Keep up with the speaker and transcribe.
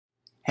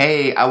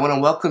Hey, I want to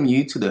welcome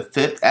you to the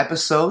 5th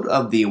episode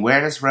of the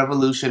Awareness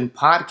Revolution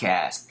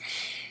podcast.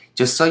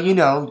 Just so you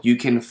know, you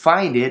can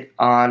find it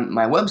on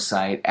my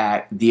website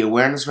at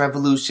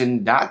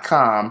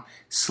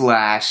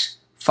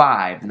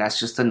theawarenessrevolution.com/5, and that's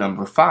just the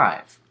number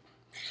 5.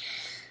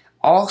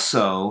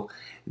 Also,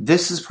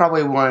 this is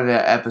probably one of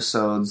the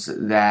episodes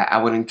that I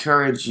would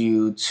encourage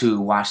you to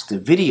watch the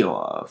video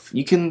of.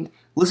 You can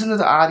listen to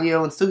the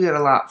audio and still get a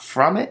lot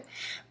from it,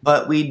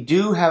 but we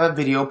do have a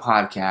video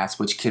podcast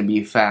which can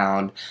be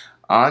found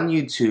on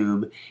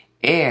YouTube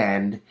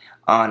and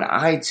on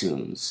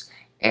iTunes.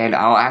 And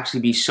I'll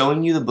actually be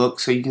showing you the book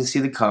so you can see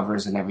the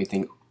covers and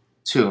everything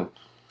too.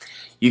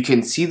 You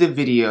can see the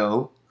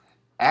video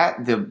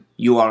at the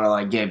URL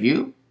I gave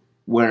you,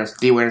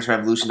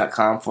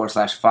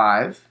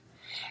 theawarenessrevolution.com/5.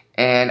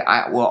 And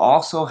I will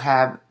also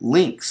have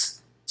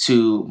links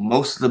to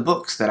most of the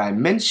books that I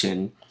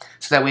mentioned,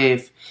 so that way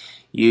if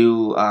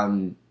you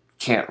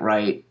can't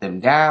write them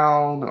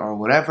down or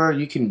whatever,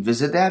 you can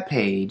visit that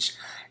page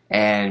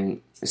and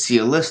see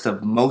a list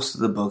of most of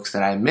the books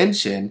that I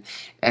mentioned,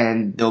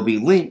 and there'll be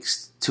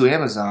links to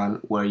Amazon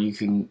where you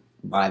can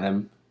buy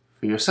them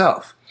for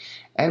yourself.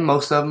 And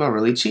most of them are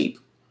really cheap.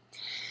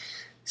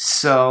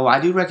 So I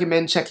do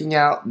recommend checking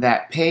out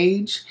that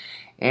page.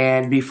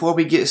 And before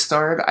we get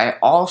started, I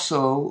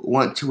also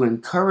want to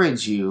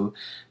encourage you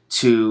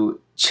to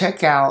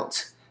check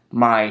out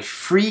my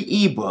free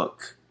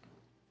ebook,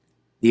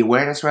 The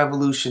Awareness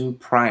Revolution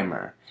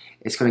Primer.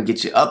 It's going to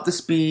get you up to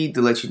speed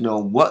to let you know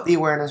what the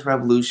Awareness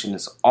Revolution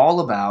is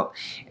all about,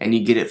 and you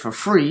get it for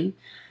free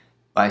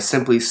by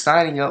simply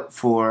signing up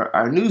for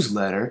our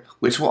newsletter,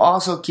 which will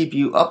also keep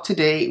you up to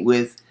date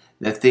with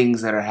the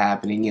things that are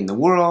happening in the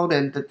world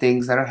and the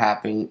things that are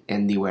happening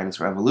in the Awareness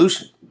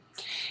Revolution.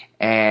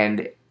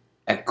 And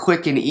a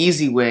quick and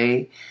easy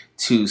way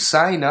to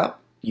sign up,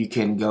 you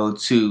can go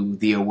to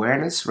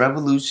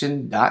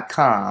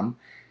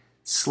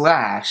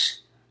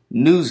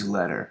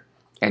theawarenessrevolution.com/newsletter,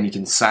 and you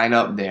can sign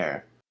up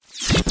there.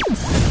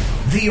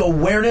 The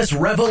Awareness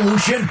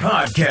Revolution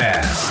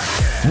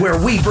Podcast, where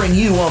we bring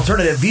you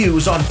alternative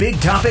views on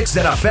big topics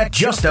that affect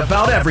just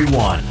about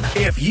everyone.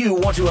 If you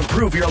want to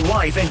improve your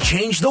life and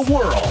change the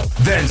world,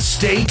 then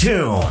stay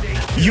tuned.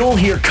 You'll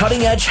hear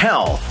cutting-edge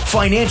health,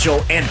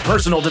 financial, and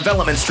personal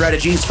development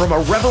strategies from a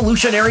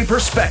revolutionary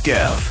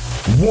perspective.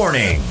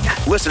 Warning: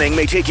 listening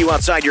may take you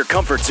outside your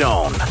comfort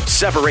zone,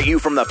 separate you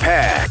from the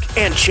pack,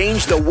 and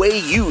change the way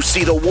you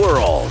see the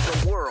world.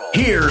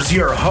 Here's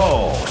your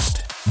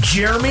host,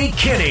 Jeremy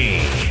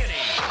Kinney.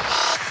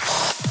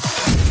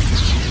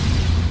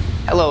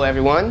 Hello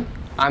everyone,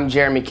 I'm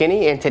Jeremy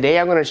Kinney, and today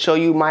I'm going to show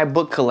you my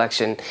book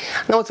collection.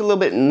 I know it's a little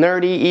bit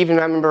nerdy. Even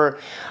I remember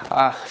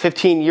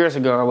 15 years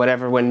ago or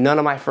whatever, when none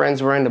of my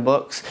friends were into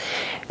books,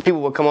 people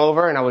would come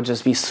over and I would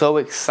just be so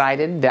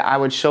excited that I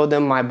would show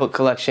them my book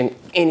collection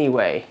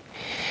anyway.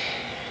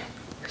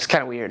 It's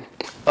kind of weird.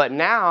 But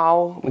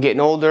now, I'm getting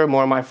older,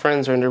 more of my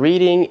friends are into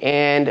reading,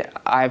 and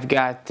I've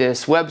got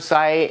this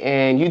website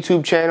and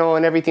YouTube channel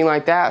and everything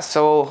like that,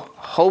 so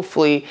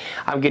hopefully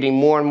I'm getting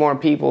more and more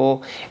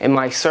people in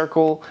my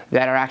circle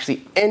that are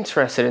actually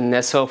interested in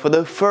this. So for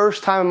the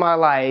first time in my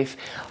life,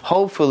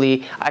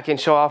 hopefully I can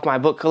show off my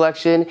book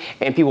collection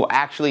and people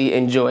actually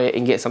enjoy it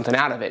and get something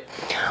out of it.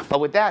 But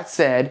with that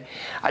said,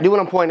 I do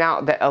want to point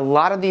out that a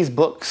lot of these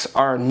books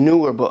are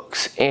newer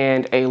books,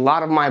 and a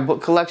lot of my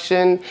book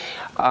collection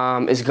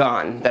is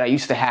gone that I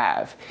used to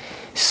have.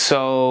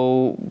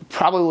 So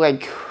probably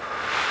like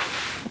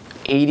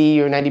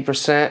 80 or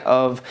 90%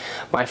 of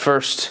my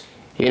first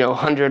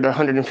 100 or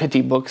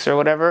 150 books or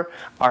whatever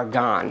are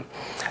gone.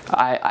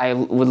 I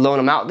would loan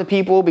them out to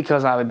people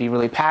because I would be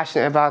really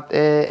passionate about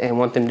it and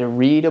want them to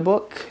read a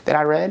book that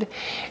I read,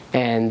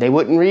 and they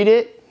wouldn't read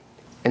it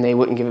and they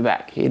wouldn't give it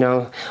back,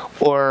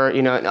 or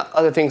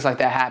other things like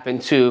that happen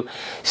too.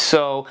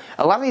 So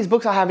a lot of these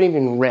books I haven't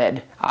even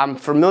read. I'm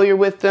familiar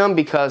with them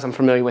because I'm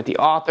familiar with the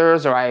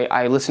authors, or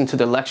I listen to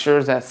the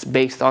lectures that's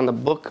based on the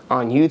book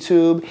on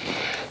YouTube.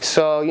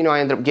 So I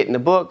end up getting the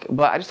book,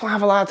 but I just don't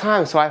have a lot of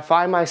time. So I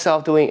find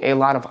myself doing a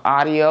lot of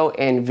audio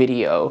and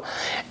video,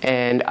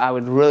 and I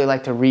would really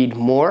like to read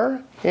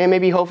more. And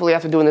maybe hopefully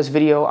after doing this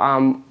video,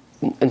 I'm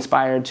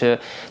inspired to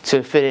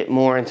fit it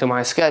more into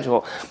my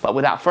schedule. But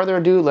without further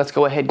ado, let's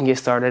go ahead and get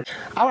started.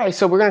 Alright,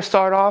 so we're going to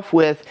start off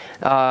with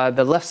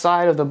the left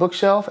side of the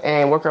bookshelf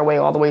and work our way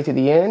all the way to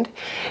the end.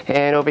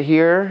 And over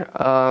here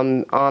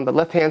on the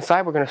left hand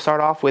side, we're going to start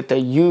off with the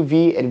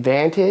UV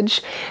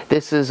Advantage.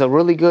 This is a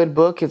really good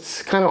book.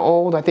 It's kind of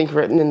old, I think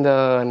written in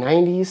the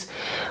 90s,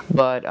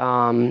 but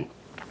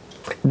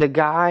the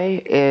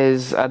guy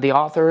is, the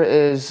author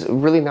is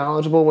really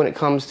knowledgeable when it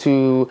comes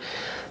to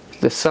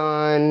the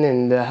sun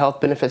and the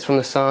health benefits from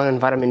the sun and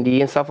vitamin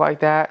D and stuff like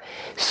that.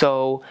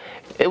 So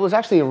it was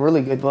actually a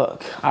really good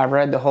book. I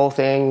read the whole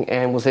thing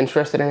and was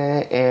interested in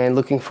it and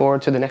looking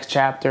forward to the next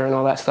chapter and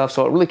all that stuff.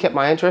 So it really kept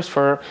my interest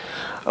for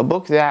a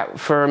book that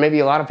for maybe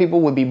a lot of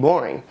people would be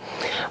boring.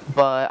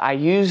 But I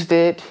used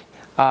it,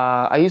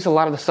 I used a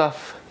lot of the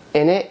stuff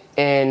in it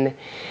in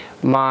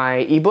my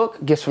ebook,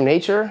 Gifts from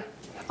Nature.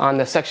 on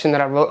the section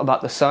that I wrote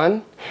about the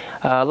sun.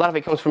 A lot of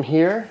it comes from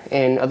here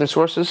and other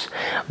sources,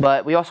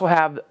 but we also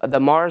have the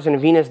Mars and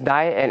Venus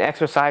Diet and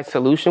Exercise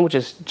Solution, which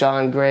is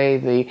John Gray,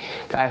 the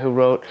guy who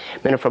wrote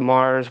Men Are From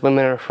Mars,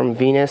 Women Are From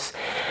Venus.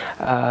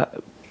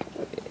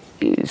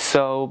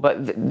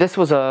 This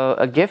was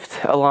a gift,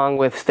 along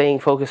with Staying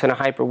Focused in a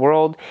Hyper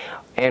World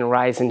and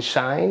Rise and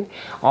Shine.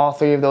 All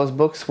three of those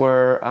books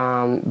were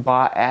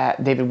bought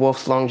at David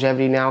Wolf's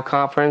Longevity Now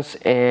conference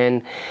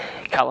in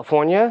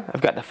California.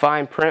 I've got the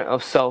fine print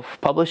of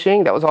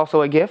self-publishing. That was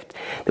also a gift.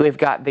 Then we've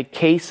got The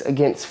Case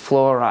Against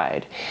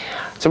Fluoride.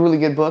 It's a really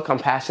good book. I'm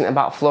passionate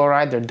about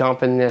fluoride. They're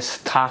dumping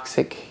this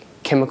toxic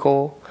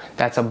chemical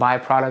that's a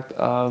byproduct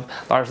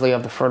largely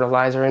of the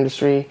fertilizer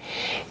industry,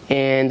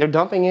 and they're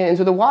dumping it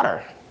into the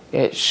water.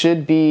 It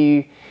should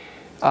be,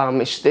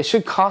 it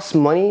should cost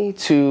money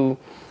to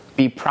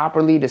be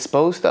properly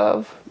disposed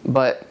of,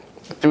 but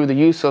through the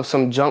use of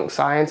some junk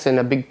science and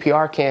a big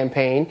PR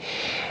campaign,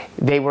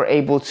 they were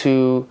able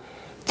to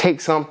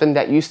take something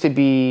that used to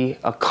be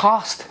a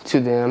cost to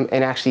them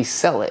and actually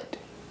sell it.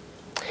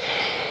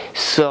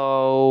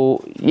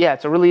 So yeah,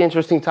 it's a really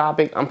interesting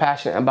topic. I'm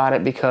passionate about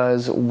it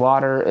because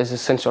water is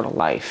essential to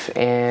life,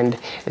 and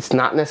it's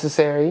not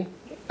necessary.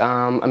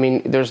 I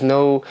mean, there's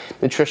no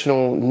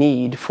nutritional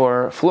need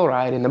for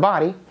fluoride in the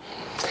body.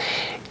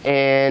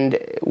 And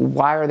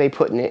why are they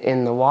putting it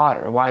in the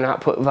water? Why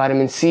not put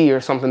vitamin C or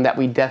something that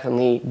we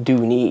definitely do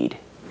need?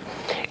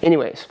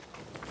 Anyways,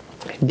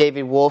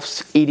 David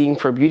Wolf's Eating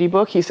for Beauty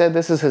book, he said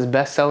this is his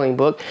best-selling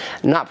book.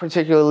 Not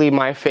particularly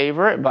my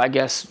favorite, but I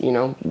guess, you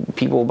know,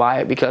 people buy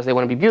it because they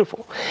want to be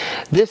beautiful.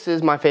 This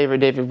is my favorite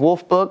David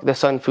Wolf book, The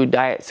Sun Food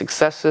Diet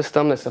Success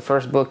System. That's the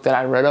first book that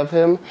I read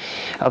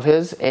of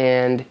his,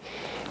 and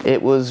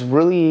it was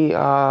really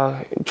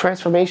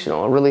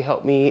transformational. It really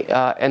helped me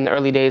in the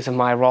early days of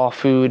my raw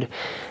food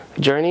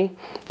journey.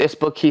 This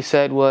book, he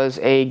said, was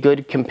a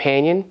good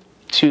companion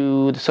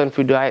to the Sun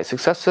Food Diet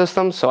Success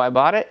System, so I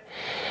bought it.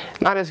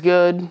 Not as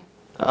good,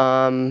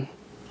 but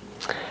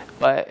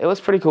it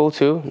was pretty cool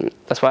too.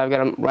 That's why I've got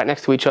them right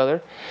next to each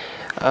other.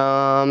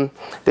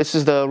 This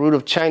is The Root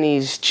of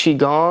Chinese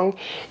Qigong.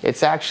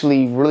 It's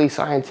actually really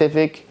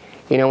scientific.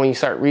 You know, when you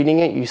start reading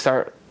it, you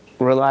start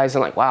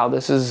realizing, like, wow,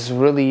 this is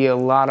really a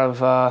lot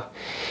of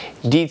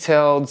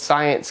detailed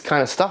science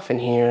kind of stuff in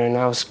here, and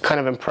I was kind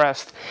of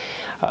impressed.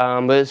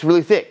 But it's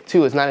really thick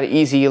too. It's not an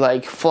easy,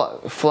 like,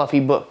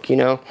 fluffy book, you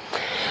know.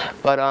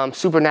 But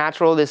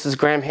Supernatural, this is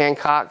Graham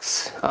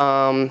Hancock's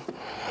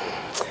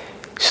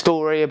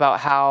story about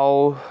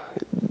how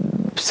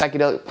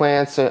psychedelic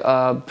plants,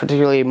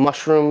 particularly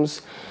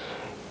mushrooms,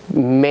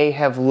 may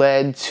have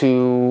led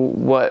to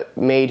what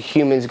made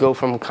humans go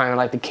from kind of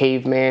like the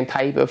caveman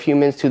type of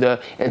humans to the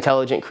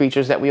intelligent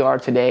creatures that we are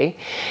today.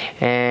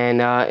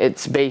 And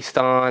it's based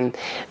on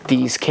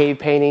these cave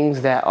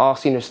paintings that all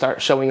seem to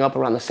start showing up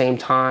around the same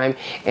time,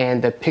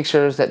 and the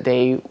pictures that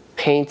they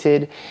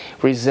painted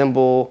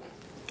resemble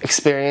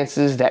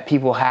experiences that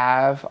people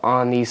have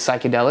on these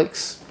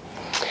psychedelics.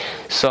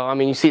 So I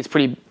mean, you see it's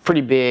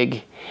pretty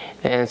big.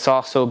 And it's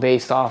also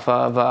based off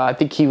of, I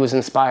think he was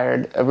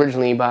inspired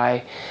originally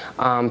by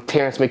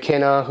Terence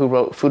McKenna, who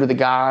wrote Food of the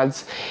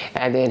Gods.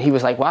 And then he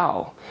was like,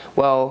 wow,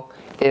 well,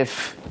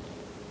 if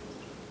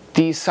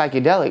these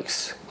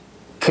psychedelics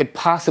could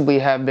possibly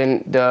have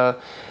been the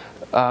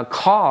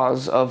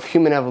cause of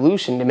human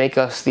evolution to make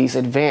us these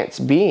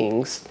advanced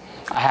beings,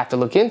 I have to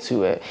look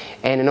into it.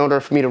 And in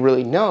order for me to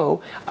really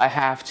know, I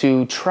have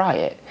to try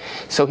it.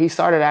 So he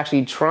started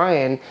actually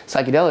trying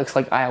psychedelics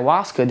like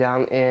ayahuasca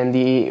down in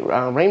the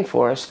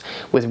rainforest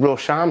with real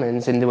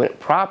shamans and doing it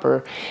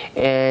proper,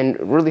 and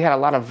really had a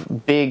lot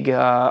of big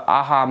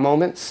aha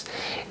moments.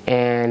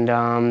 And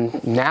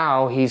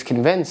now he's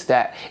convinced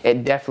that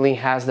it definitely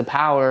has the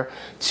power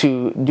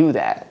to do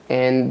that.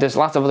 And there's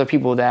lots of other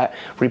people that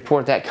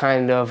report that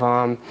kind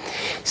of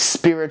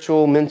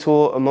spiritual,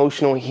 mental,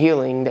 emotional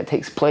healing that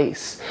takes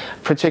place,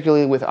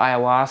 particularly with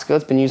ayahuasca.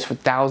 It's been used for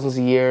thousands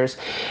of years,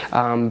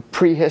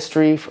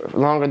 prehistory, for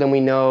longer than we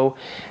know.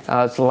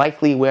 It's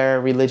likely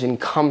where religion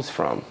comes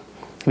from,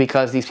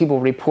 because these people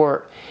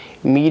report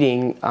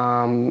meeting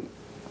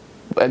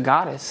a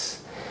goddess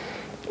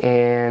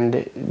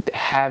and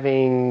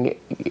having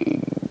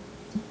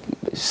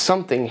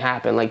something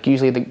happen. Like,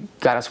 usually the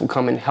goddess will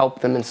come and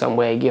help them in some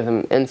way, give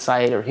them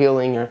insight or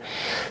healing or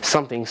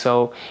something.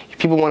 So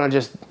people want to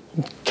just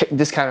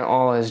discount it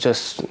all as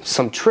just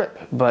some trip.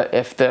 But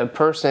if the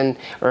person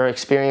or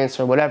experience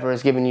or whatever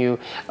is giving you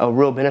a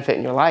real benefit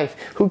in your life,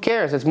 who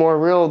cares? It's more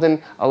real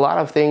than a lot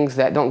of things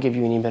that don't give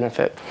you any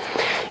benefit.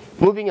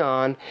 Moving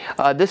on,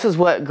 this is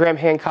what Graham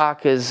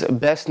Hancock is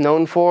best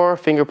known for,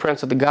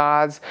 Fingerprints of the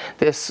Gods.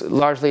 This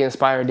largely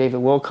inspired David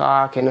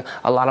Wilcock and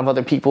a lot of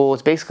other people.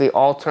 It's basically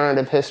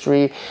alternative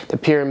history, the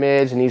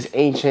pyramids and these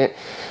ancient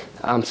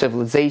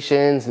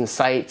civilizations and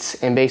sites,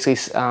 and basically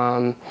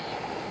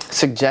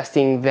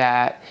suggesting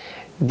that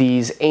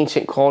these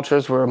ancient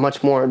cultures were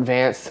much more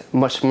advanced,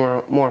 much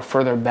more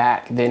further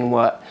back than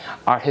what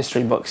our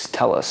history books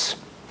tell us.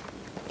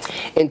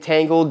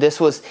 Entangled.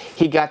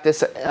 He got this.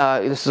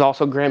 This is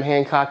also Graham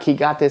Hancock. He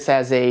got this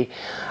as a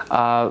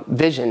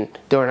vision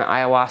during an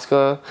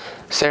ayahuasca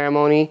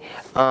ceremony,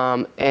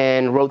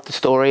 and wrote the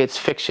story. It's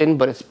fiction,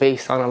 but it's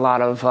based on a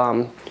lot of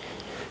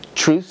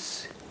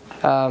truths.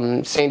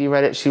 Sandy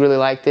read it. She really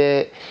liked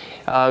it.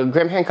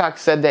 Graham Hancock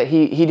said that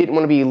he didn't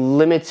want to be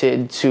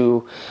limited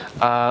to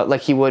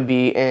like he would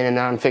be in a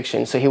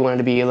nonfiction. So he wanted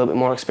to be a little bit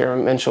more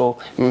experimental,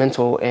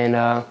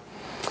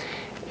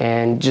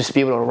 and just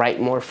be able to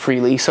write more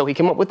freely. So he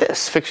came up with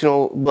this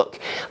fictional book,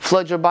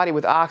 Flood Your Body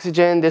with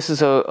Oxygen. This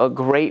is a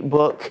great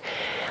book.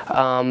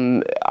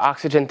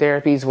 Oxygen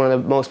therapy is one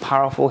of the most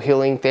powerful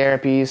healing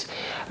therapies.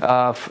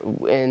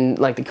 In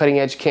like the cutting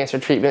edge cancer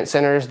treatment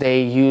centers,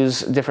 they use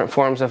different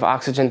forms of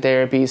oxygen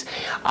therapies.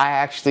 I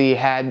actually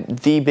had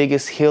the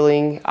biggest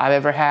healing I've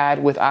ever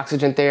had with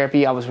oxygen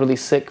therapy. I was really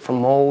sick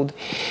from mold,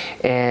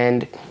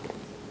 and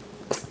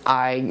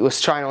I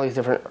was trying all these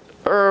different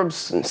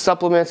herbs and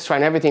supplements,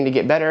 trying everything to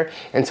get better,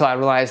 until I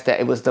realized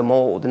that it was the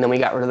mold. And then we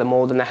got rid of the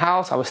mold in the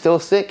house. I was still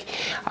sick.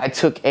 I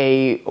took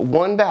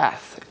one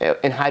bath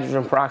in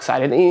hydrogen peroxide.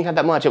 I didn't even have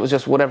that much. It was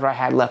just whatever I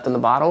had left in the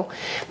bottle.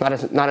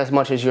 Not as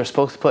much as you're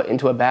supposed to put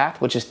into a bath,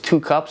 which is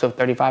 2 cups of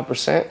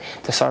 35%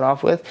 to start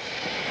off with.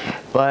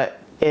 But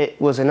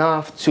it was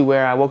enough to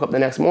where I woke up the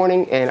next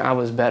morning and I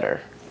was better.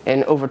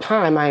 And over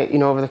time,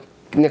 over the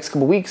next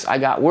couple weeks, I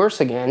got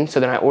worse again.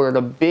 So then I ordered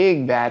a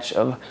big batch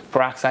of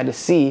peroxide to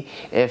see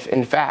if,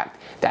 in fact,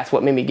 that's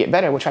what made me get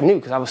better, which I knew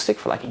because I was sick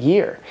for like a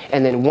year.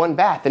 And then one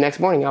bath the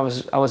next morning, I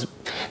was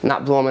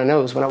not blowing my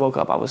nose. When I woke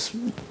up, I was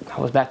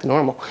back to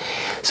normal.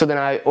 So then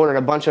I ordered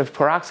a bunch of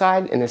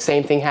peroxide, and the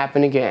same thing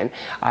happened again.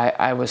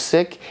 I was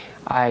sick.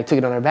 I took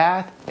another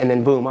bath, and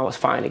then boom, I was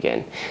fine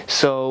again.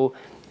 So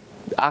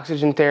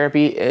oxygen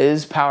therapy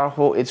is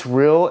powerful. It's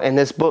real. And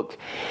this book,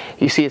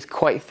 you see, it's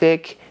quite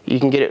thick. You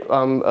can get it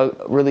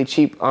really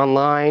cheap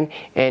online,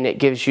 and it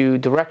gives you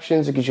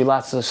directions. It gives you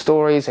lots of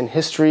stories and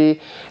history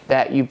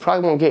that you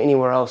probably won't get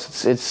anywhere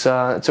else. It's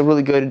a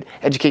really good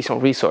educational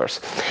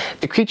resource.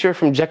 The Creature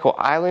from Jekyll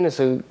Island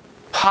is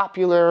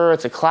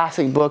it's a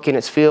classic book in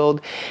its field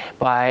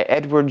by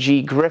Edward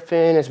G.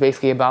 Griffin. It's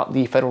basically about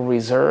the Federal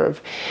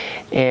Reserve,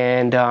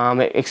 and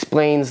it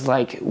explains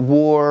like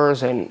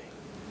wars and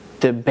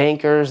the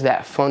bankers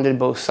that funded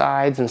both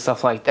sides and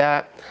stuff like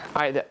that.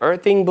 All right, the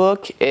earthing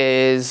book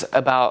is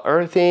about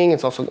earthing.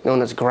 It's also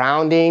known as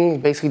grounding.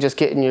 Basically just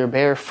getting your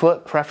bare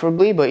foot,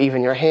 preferably, but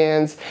even your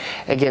hands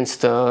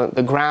against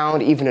the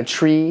ground, even a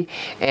tree.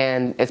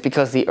 And it's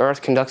because the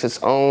earth conducts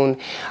its own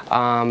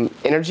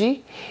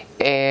energy,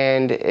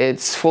 and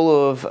it's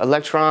full of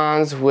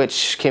electrons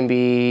which can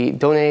be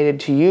donated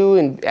to you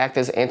and act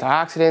as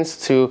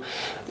antioxidants to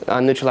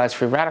neutralize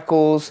free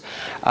radicals.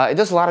 It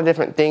does a lot of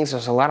different things.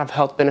 There's a lot of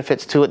health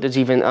benefits to it. There's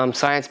even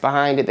science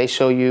behind it. They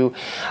show you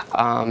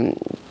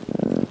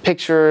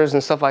pictures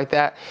and stuff like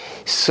that.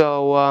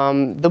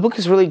 So the book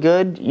is really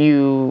good.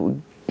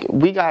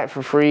 We got it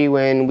for free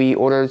when we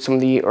ordered some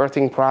of the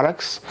earthing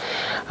products.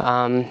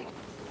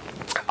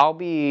 I'll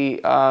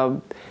be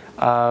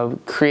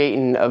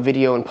creating a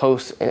video and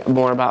post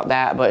more about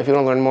that, but if you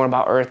want to learn more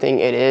about earthing,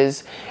 it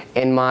is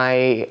in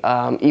my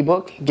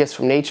ebook, Gifts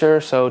from Nature,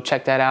 so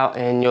check that out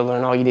and you'll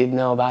learn all you need to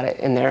know about it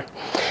in there.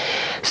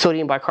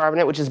 Sodium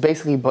bicarbonate, which is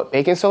basically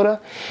baking soda,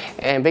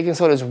 and baking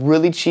soda is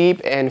really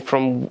cheap, and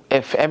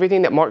if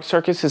everything that Mark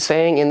Serkis is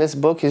saying in this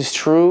book is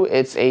true,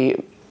 it's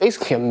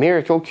basically a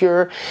miracle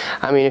cure.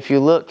 I mean, if you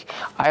look,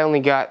 I only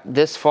got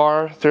this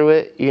far through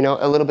it,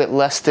 a little bit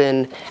less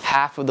than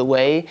half of the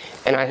way,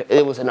 and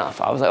it was enough.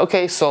 I was like,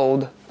 okay,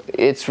 sold.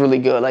 It's really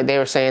good. Like they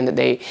were saying that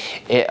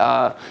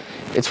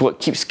it's what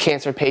keeps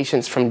cancer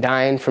patients from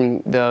dying from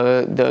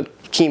the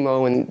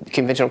chemo and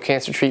conventional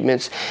cancer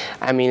treatments.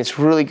 I mean, it's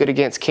really good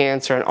against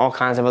cancer and all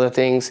kinds of other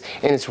things,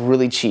 and it's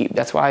really cheap.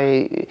 That's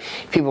why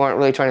people aren't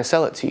really trying to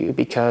sell it to you,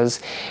 because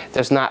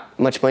there's not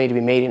much money to be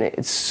made in it.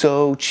 It's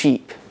so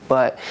cheap.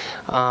 But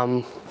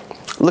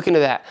look into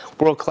that.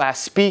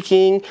 World-class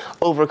speaking,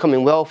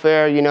 overcoming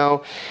welfare,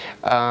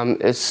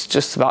 it's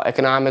just about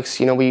economics.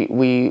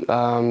 We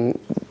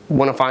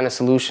want to find a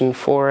solution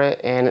for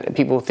it, and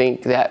people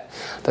think that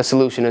the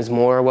solution is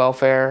more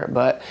welfare,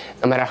 but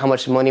no matter how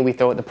much money we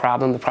throw at the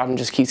problem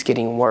just keeps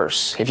getting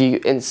worse. If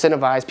you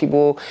incentivize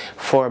people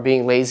for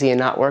being lazy and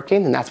not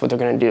working, then that's what they're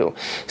going to do.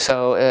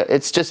 So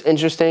it's just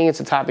interesting.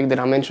 It's a topic that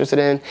I'm interested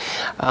in.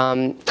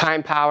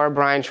 Time Power,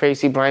 Brian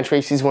Tracy. Brian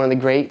Tracy is one of the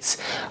greats,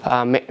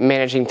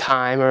 managing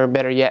time, or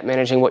better yet,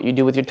 managing what you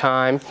do with your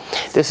time.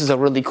 This is a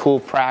really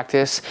cool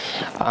practice.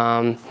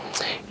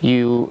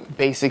 You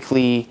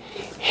basically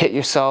hit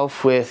yourself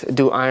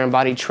do iron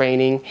body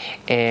training,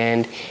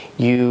 and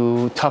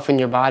you toughen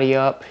your body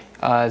up.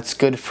 It's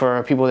good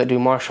for people that do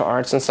martial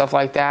arts and stuff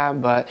like that,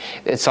 but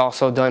it's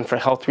also done for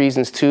health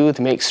reasons too,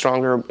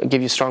 to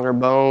give you stronger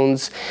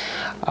bones.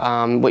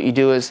 What you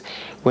do is,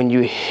 when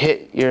you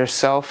hit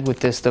yourself with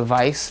this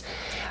device,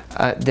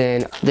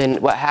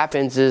 then what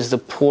happens is the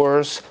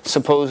pores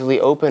supposedly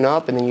open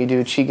up, and then you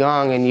do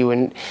qigong, and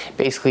you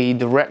basically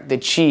direct the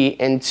qi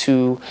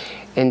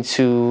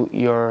into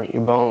your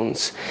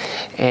bones.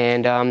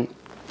 And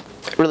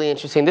really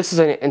interesting. This is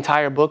an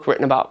entire book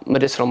written about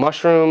medicinal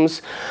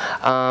mushrooms.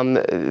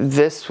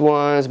 This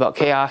one's about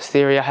chaos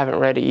theory. I haven't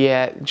read it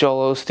yet.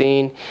 Joel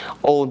Osteen,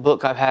 old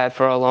book I've had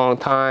for a long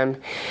time.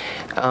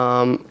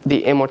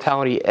 The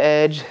Immortality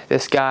Edge.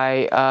 This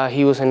guy,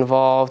 he was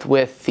involved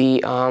with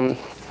the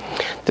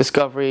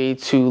discovery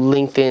to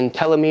lengthen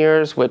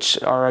telomeres,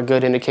 which are a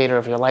good indicator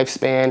of your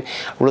lifespan.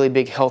 Really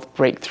big health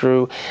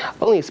breakthrough.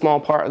 Only a small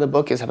part of the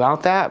book is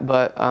about that,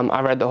 but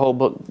I read the whole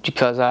book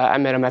because I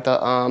met him at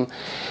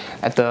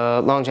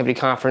the longevity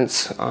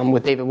conference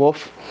with David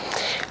Wolf.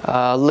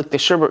 Look, the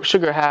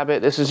sugar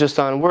habit. This is just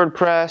on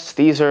WordPress.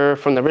 These are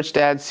from the Rich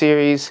Dad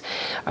series.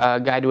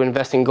 Guide to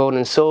Invest in Gold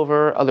and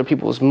Silver, Other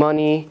People's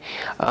Money.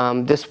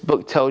 This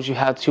book tells you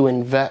how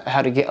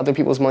to get other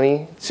people's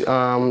money,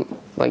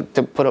 like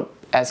to put up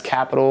as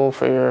capital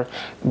for your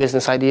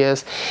business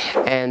ideas.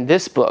 And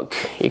this book,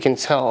 you can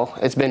tell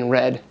it's been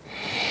read.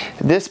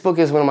 This book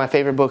is one of my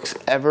favorite books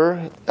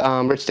ever.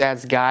 Rich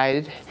Dad's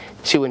Guide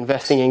to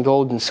Investing in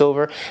Gold and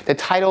Silver. The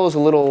title is a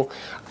little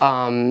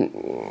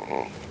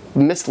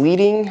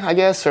misleading, I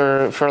guess,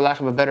 or for lack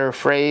of a better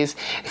phrase,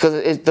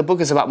 because the book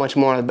is about much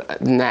more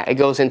than that. It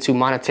goes into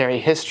monetary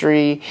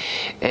history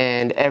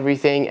and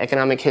everything,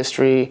 economic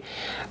history.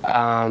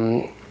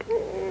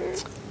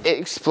 It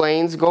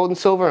explains gold and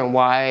silver and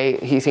why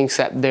he thinks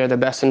that they're the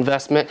best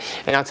investment.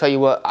 And I'll tell you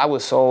what, I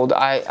was sold.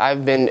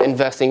 I've been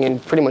investing in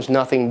pretty much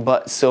nothing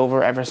but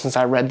silver ever since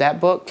I read that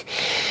book.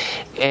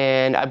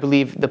 And I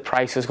believe the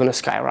price is going to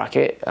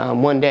skyrocket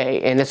one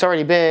day. And it's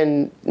already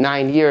been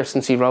 9 years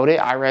since he wrote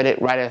it. I read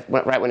it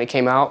right when it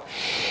came out.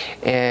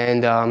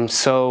 And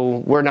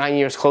so we're 9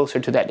 years closer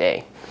to that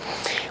day,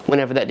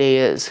 whenever that day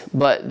is.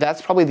 But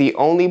that's probably the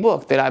only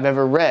book that I've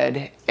ever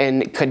read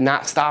and could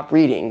not stop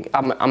reading.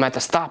 I'm at the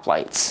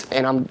stoplights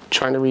and I'm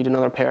trying to read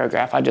another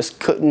paragraph. I just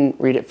couldn't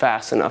read it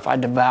fast enough. I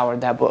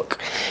devoured that book.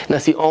 And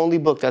that's the only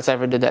book that's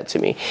ever did that to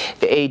me.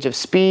 The Age of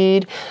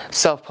Speed,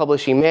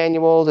 Self-Publishing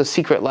Manual, The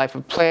Secret Life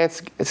of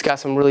Plants. It's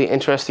got some really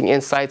interesting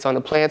insights on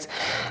the plants.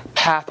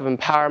 Path of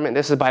Empowerment.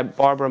 This is by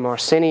Barbara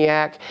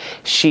Marciniak.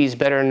 She's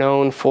better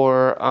known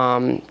for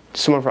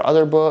some of her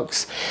other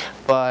books,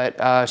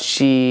 but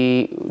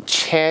she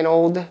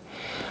channeled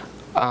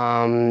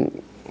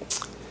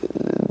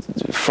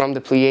from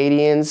the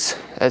Pleiadians.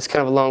 It's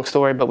kind of a long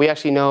story, but we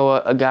actually know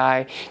a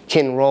guy,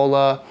 Ken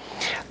Rolla.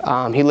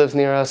 He lives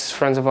near us,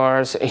 friends of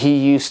ours. He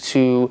used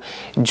to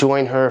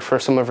join her for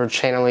some of her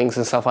channelings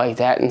and stuff like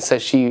that, and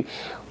said she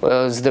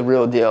was the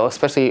real deal,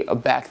 especially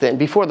back then,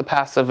 before the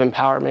Path of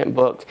Empowerment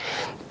book.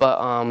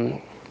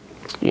 But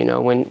you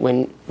know,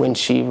 when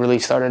she really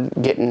started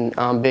getting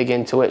big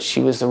into it,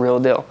 she was the real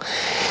deal.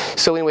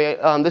 So anyway,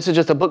 this is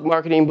just a book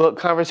marketing book,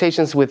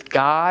 Conversations with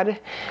God.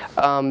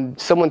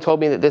 Someone told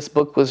me that this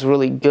book was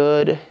really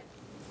good.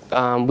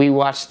 We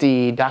watched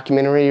the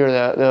documentary or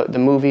the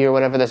movie or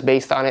whatever that's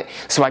based on it,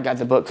 so I got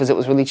the book because it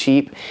was really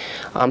cheap.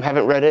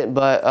 Haven't read it,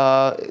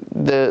 but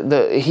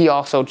he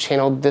also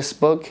channeled this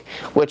book,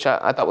 which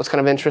I thought was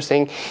kind of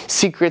interesting.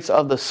 Secrets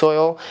of the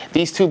Soil.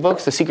 These two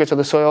books, The Secrets of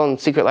the Soil and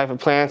Secret Life of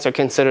Plants, are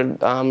considered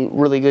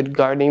really good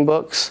gardening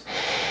books.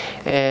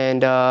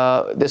 And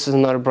this is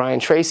another Brian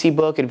Tracy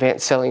book,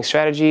 Advanced Selling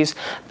Strategies,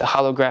 The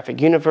Holographic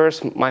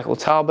Universe, Michael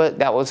Talbot.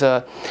 That was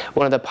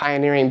one of the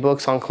pioneering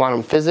books on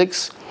quantum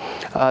physics.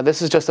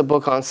 This is just a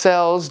book on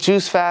cells,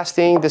 juice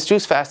fasting. This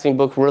juice fasting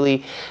book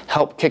really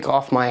helped kick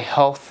off my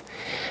health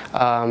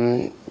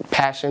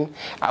passion.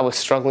 I was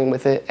struggling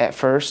with it at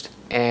first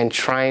and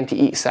trying to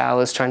eat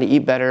salads, trying to eat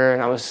better,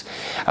 and I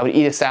would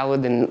eat a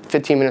salad, and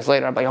 15 minutes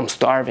later I'd be like, I'm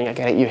starving, I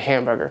gotta eat a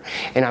hamburger,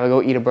 and I would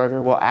go eat a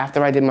burger. Well,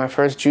 after I did my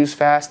first juice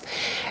fast,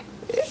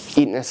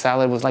 eating a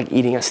salad was like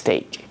eating a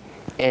steak,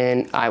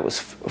 and I was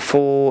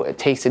full, it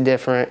tasted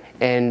different,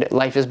 and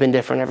life has been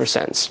different ever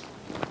since.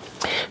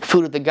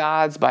 Food of the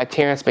Gods by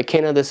Terence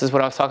McKenna. This is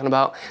what I was talking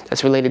about.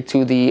 That's related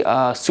to the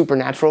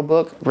Supernatural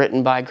book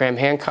written by Graham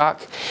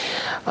Hancock.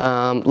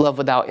 Love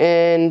Without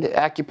End,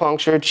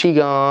 Acupuncture,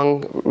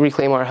 Qigong,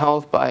 Reclaim Our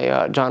Health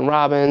by John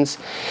Robbins.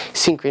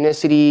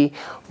 Synchronicity,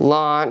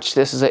 Launch.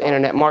 This is an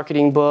internet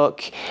marketing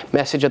book.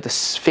 Message of the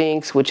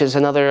Sphinx, which is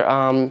another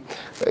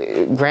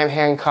Graham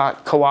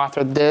Hancock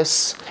co-authored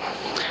this.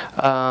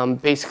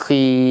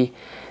 Basically,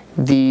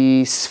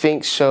 the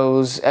Sphinx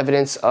shows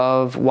evidence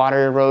of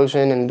water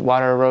erosion, and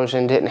water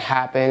erosion didn't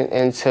happen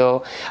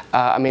until,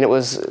 it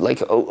was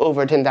like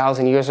over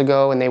 10,000 years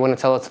ago, and they want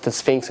to tell us that the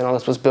Sphinx and all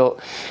this was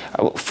built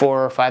 4,000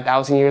 or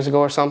 5,000 years ago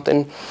or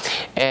something,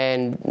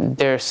 and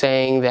they're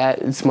saying that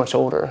it's much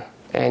older,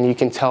 and you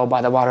can tell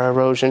by the water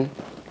erosion.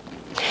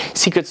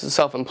 Secrets of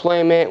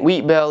Self-Employment,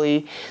 Wheat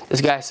Belly.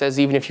 This guy says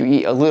even if you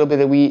eat a little bit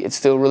of wheat, it's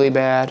still really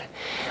bad.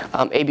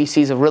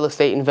 ABCs of Real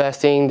Estate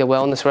Investing, The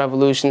Wellness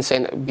Revolution,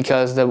 saying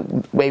because the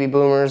baby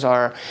boomers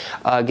are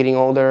getting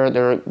older,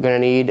 they're going to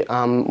need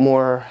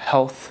more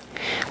health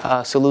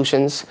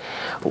solutions.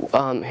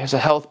 Here's a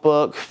health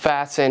book,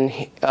 Fats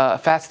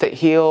That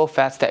Heal,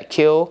 Fats That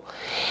Kill,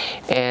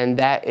 and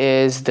that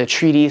is the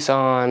treatise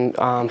on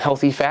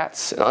healthy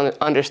fats,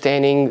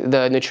 understanding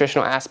the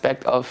nutritional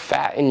aspect of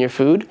fat in your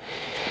food.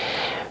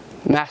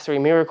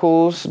 Mastering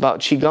Miracles,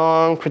 about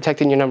Qigong,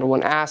 protecting your number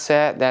one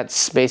asset.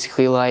 That's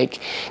basically like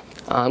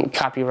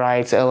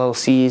copyrights,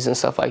 LLCs, and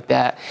stuff like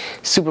that.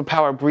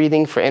 Superpower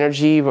Breathing for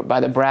Energy by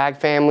the Bragg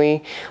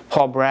family.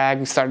 Paul Bragg,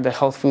 who started the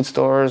health food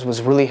stores,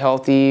 was really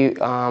healthy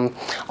all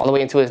the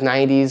way into his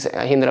 90s.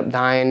 He ended up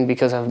dying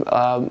because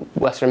of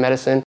Western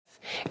medicine.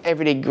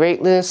 Everyday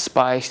Greatness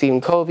by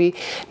Stephen Covey.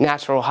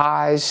 Natural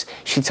Highs.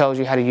 She tells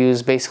you how to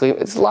use basically,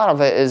 a lot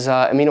of it is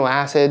amino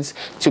acids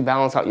to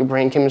balance out your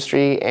brain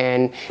chemistry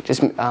and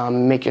just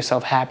make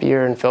yourself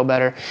happier and feel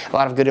better. A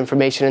lot of good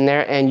information in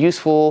there and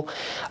useful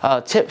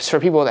tips for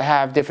people that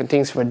have different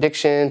things from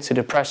addiction to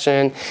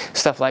depression,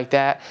 stuff like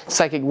that.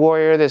 Psychic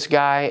Warrior, this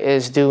guy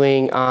is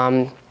doing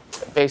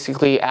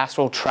basically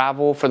astral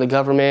travel for the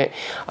government,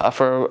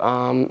 for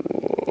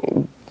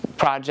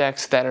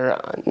projects that are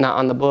not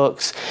on the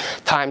books.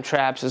 Time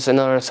Traps is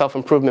another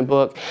self-improvement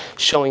book.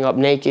 Showing Up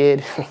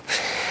Naked.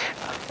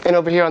 And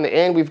over here on the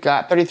end, we've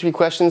got 33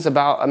 questions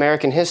about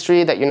American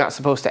history that you're not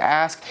supposed to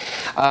ask.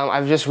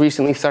 I've just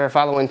recently started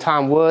following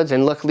Tom Woods,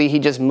 and luckily he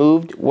just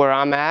moved where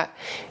I'm at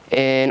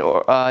in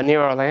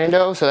near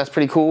Orlando, so that's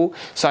pretty cool.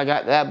 So I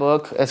got that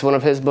book. It's one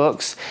of his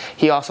books.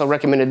 He also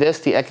recommended this,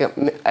 The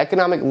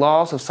Economic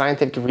Laws of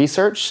Scientific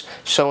Research,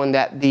 showing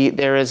that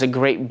there is a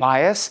great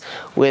bias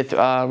with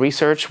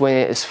research when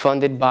it is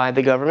funded by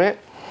the government.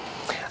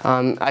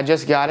 I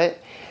just got it.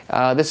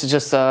 This is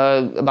just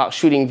about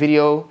shooting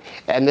video,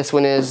 and this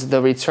one is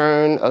The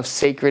Return of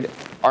Sacred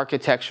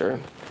Architecture.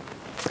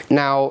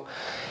 Now,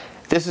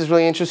 this is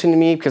really interesting to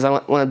me because I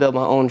want to build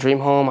my own dream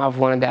home. I've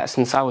wanted that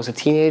since I was a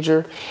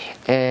teenager,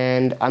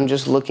 and I'm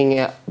just looking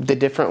at the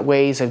different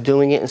ways of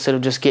doing it instead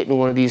of just getting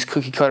one of these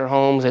cookie cutter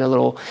homes in a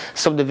little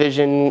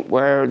subdivision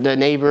where the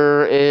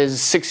neighbor is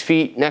 6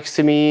 feet next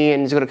to me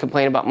and is going to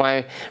complain about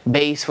my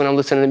bass when I'm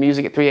listening to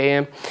music at 3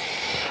 a.m.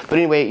 But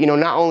anyway, you know,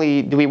 not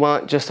only do we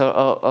want just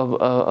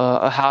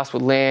a house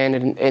with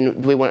land,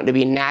 and we want it to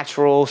be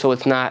natural so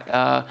it's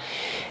not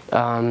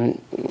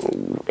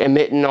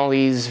emitting all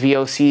these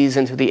VOCs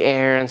into the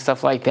air and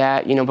stuff like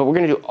that, you know, but we're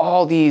going to do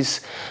all these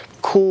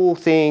cool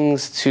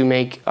things to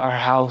make our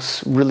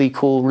house really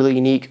cool, really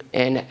unique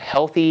and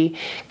healthy,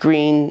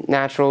 green,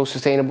 natural,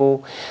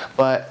 sustainable,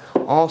 but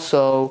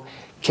also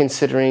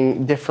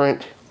considering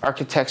different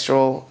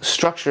architectural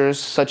structures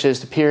such as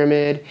the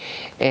pyramid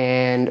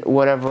and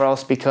whatever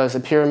else, because the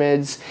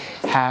pyramids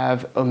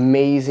have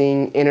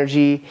amazing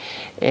energy,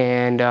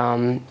 and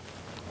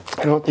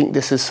I don't think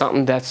this is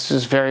something that's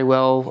just very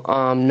well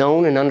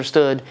known and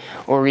understood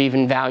or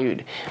even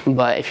valued.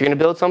 But if you're going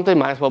to build something,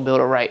 might as well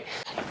build it right.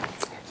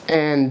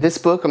 And this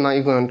book, I'm not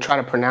even going to try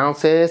to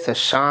pronounce it. It's a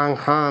Shang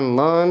Han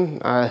Lun.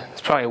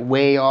 It's probably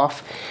way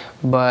off,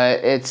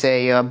 but it's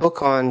a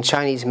book on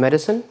Chinese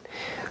medicine.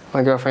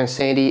 My girlfriend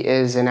Sandy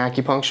is an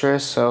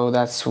acupuncturist, so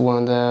that's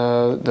one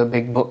of the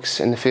big books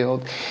in the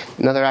field.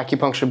 Another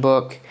acupuncture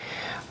book,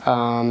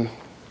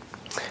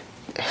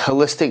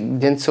 Holistic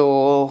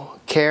Dental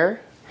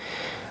Care.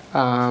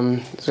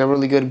 It's a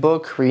really good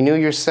book. Renew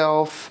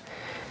Yourself,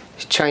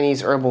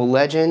 Chinese Herbal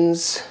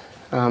Legends.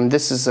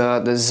 This is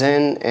the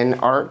Zen and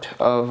Art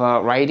of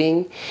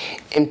Writing.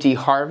 Empty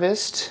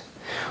Harvest,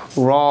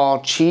 Raw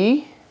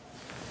Chi.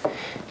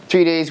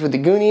 3 Days with the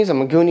Goonies.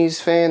 I'm a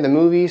Goonies fan, the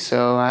movie,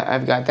 so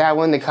I've got that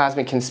one. The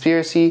Cosmic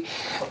Conspiracy.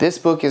 This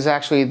book is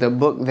actually the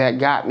book that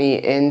got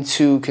me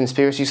into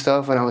conspiracy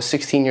stuff when I was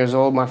 16 years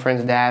old. My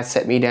friend's dad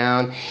set me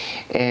down,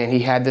 and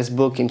he had this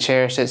book and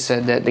cherished it.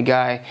 Said that the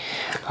guy,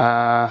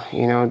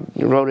 you know,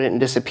 wrote it and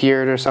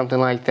disappeared or something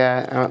like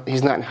that.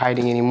 He's not in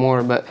hiding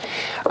anymore, but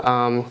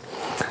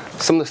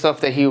some of the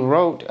stuff that he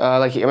wrote,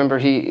 like I remember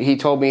he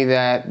told me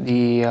that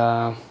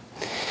the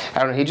I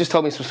don't know, he just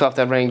told me some stuff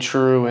that rang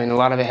true, and a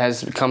lot of it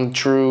has come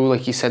true.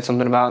 Like he said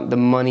something about the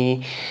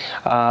money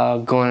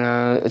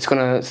it's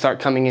gonna start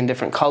coming in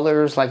different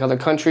colors like other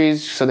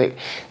countries, so they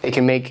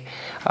can make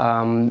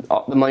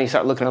the money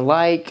start looking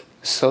alike,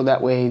 so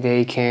that way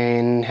they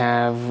can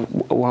have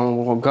one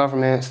world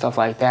government, stuff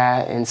like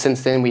that. And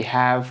since then we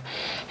have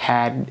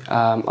had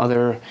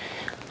other,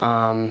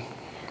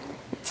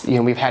 you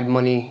know, we've had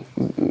money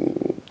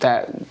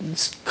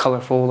that's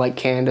colorful like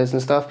Canada's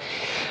and stuff.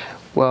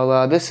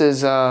 Well, this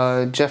is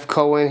Jeff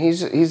Cohen.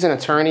 He's an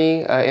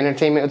attorney,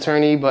 entertainment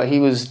attorney, but he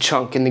was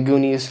Chunk in the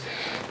Goonies.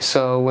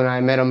 So when I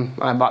met him,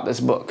 I bought this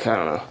book. I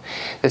don't know.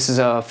 This is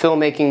a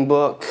filmmaking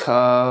book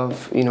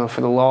of, you know,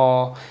 for the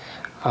law.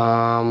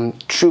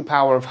 True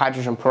Power of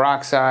Hydrogen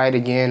Peroxide.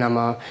 Again, I'm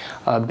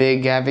a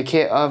big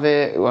advocate of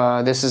it.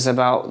 This is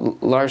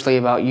largely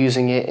about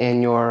using it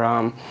in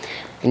your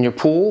in your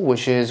pool,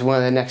 which is one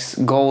of the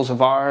next goals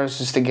of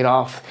ours, is to get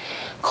off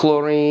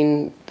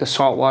chlorine, the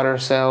saltwater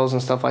cells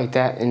and stuff like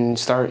that, and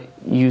start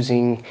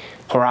using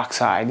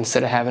peroxide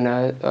instead of having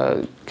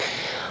a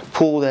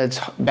pool that's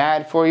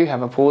bad for you.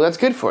 Have a pool that's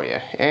good for you,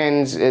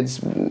 and it's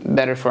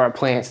better for our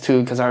plants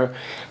too, because our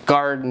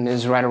garden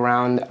is right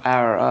around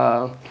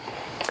our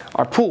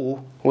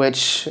pool,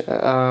 which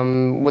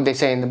what they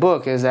say in the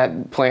book is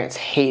that plants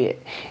hate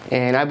it,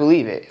 and I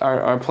believe it.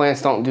 Our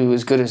plants don't do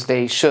as good as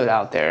they should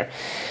out there.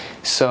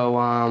 So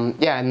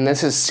yeah, and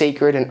this is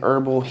sacred and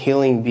herbal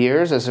healing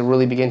beers. That's a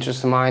really big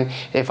interest of mine.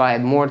 If I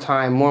had more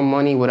time, more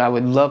money, what I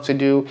would love to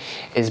do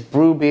is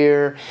brew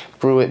beer,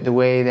 brew it the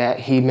way that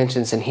he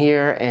mentions in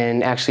here,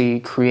 and actually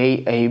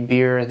create a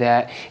beer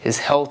that is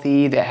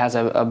healthy, that has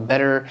a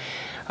better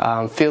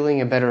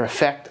feeling, a better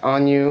effect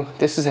on you.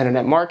 This is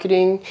internet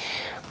marketing,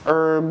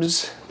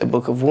 herbs, the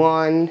Book of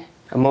One,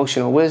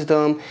 emotional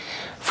wisdom,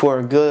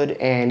 for good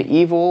and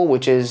evil,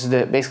 which is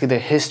basically the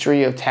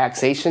history of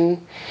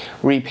taxation.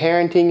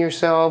 Reparenting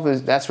yourself,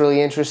 that's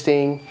really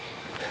interesting.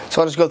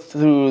 So I'll just go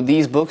through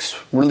these books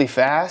really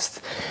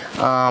fast.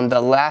 The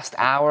Last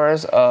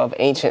Hours of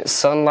Ancient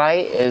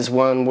Sunlight is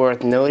one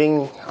worth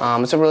noting.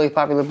 It's a really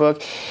popular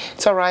book.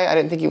 It's alright, I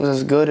didn't think it was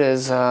as good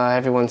as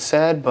everyone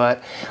said,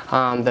 but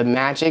The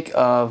Magic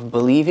of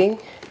Believing,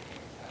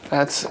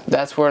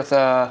 that's worth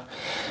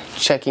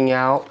checking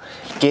out.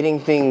 Getting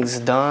Things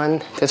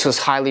Done. This was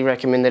highly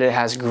recommended. It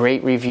has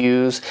great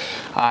reviews.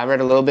 I read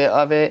a little bit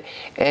of it,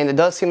 and it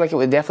does seem like it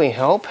would definitely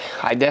help.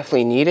 I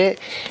definitely need it.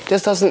 It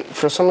just doesn't,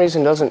 for some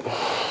reason, I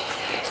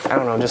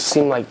don't know, just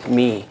seem like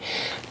me.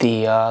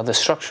 The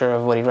structure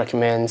of what he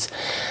recommends.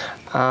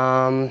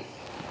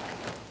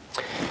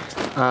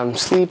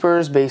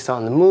 Sleepers, based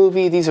on the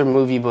movie. These are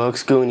movie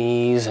books,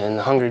 Goonies and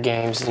Hunger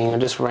Games,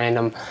 just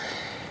random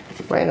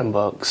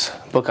books.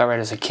 Book I read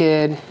as a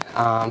kid.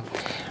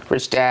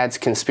 Rich Dad's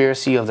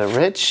Conspiracy of the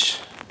Rich.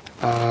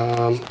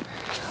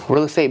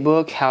 Real estate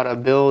book, How to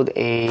Build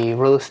a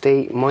Real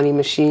Estate Money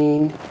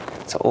Machine.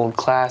 It's an old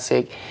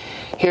classic.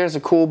 Here's a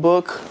cool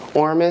book,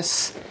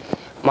 Ormus,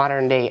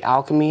 Modern Day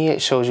Alchemy.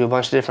 It shows you a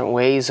bunch of different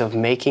ways of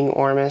making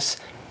Ormus.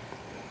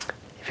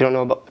 If you don't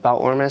know about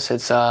Ormus,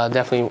 it's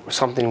definitely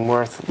something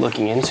worth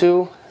looking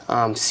into.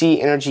 Sea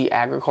Energy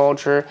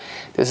Agriculture.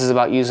 This is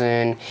about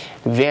using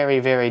very,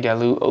 very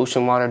dilute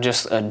ocean water,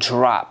 just a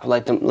drop,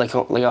 like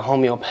a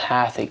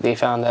homeopathic. They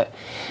found that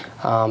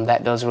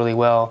that does really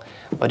well,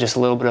 but just a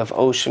little bit of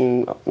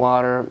ocean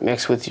water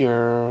mixed with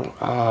your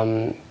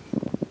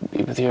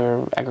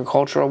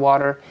agricultural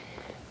water,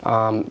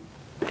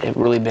 it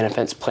really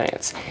benefits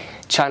plants.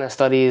 China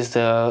Studies,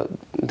 the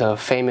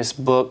famous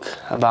book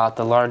about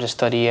the largest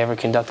study ever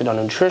conducted on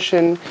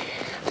nutrition.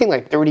 I think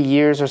like 30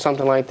 years or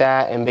something like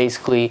that, and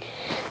basically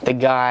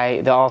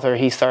the author,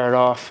 he started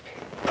off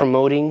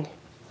promoting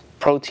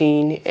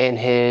protein in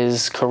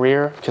his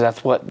career, because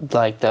that's what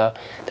like the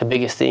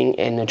biggest thing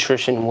in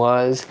nutrition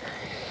was,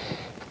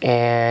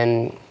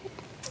 and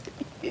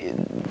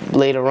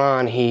later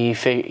on he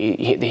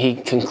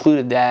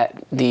concluded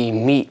that the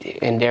meat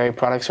and dairy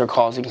products are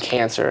causing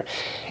cancer,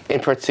 in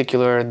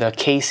particular the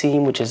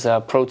casein, which is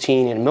a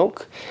protein in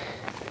milk.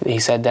 He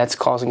said that's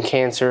causing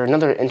cancer.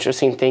 Another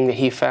interesting thing that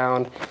he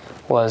found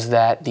was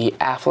that the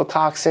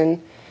aflatoxin,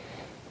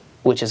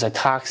 which is a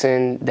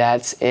toxin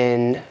that's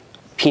in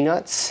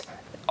peanuts,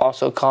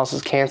 also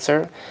causes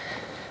cancer.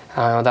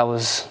 I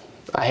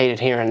hated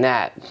hearing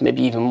that,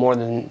 maybe even more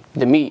than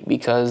the meat,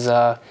 because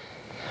I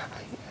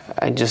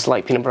just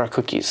like peanut butter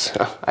cookies.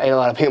 I ate a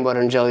lot of peanut butter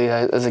and jelly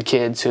as a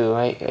kid too.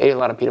 I ate a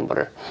lot of peanut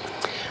butter.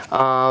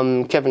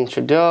 Kevin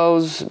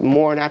Trudeau's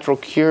More Natural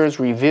Cures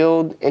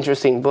Revealed,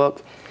 interesting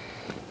book.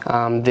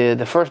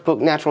 The first book,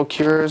 Natural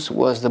Cures,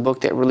 was the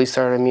book that really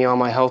started me on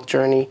my health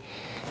journey,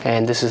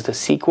 and this is the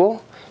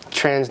sequel,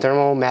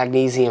 Transdermal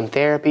Magnesium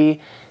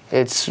Therapy.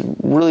 It's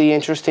really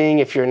interesting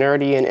if you're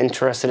nerdy and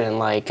interested in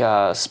like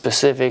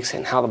specifics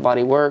and how the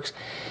body works,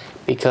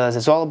 because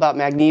it's all about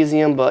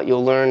magnesium, but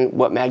you'll learn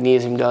what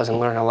magnesium does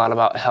and learn a lot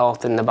about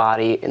health in the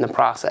body in the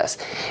process.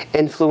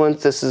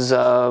 Influence, this is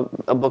a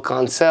book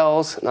on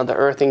cells, another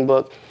earthing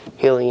book,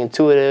 Healing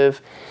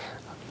Intuitive,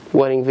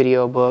 wedding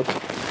video book.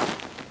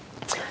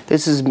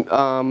 This is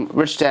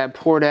Rich Dad,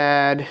 Poor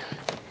Dad.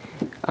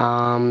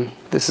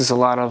 This is a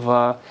lot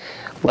of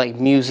like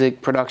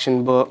music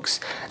production books.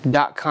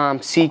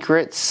 .com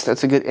Secrets,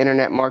 that's a good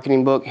internet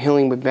marketing book.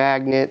 Healing with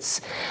Magnets.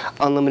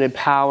 Unlimited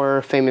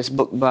Power, famous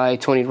book by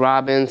Tony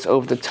Robbins.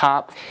 Over the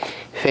Top,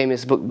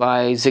 famous book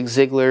by Zig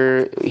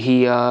Ziglar.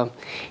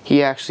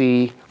 He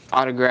actually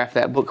autographed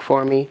that book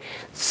for me.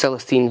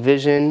 Celestine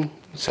Vision,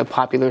 it's a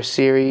popular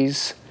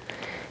series.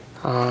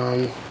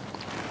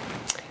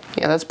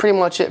 Yeah, that's pretty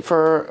much it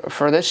for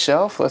this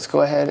shelf. Let's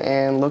go ahead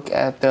and look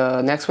at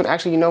the next one.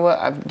 Actually, you know what?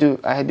 I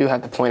do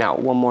have to point out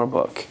one more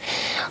book.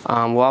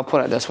 Well, I'll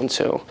put out this one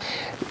too.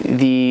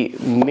 The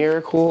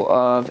Miracle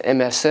of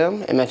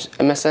MSM.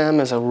 MSM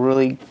is a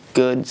really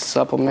good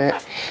supplement.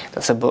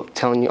 That's a book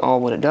telling you all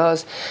what it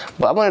does.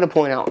 But I wanted to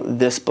point out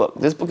this book.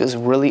 This book is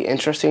really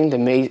interesting.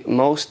 The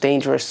Most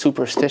Dangerous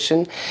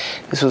Superstition.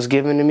 This was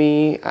given to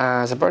me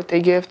as a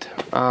birthday gift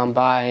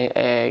by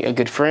a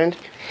good friend.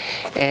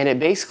 And it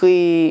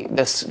basically,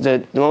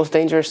 the most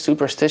dangerous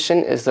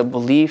superstition is the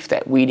belief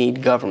that we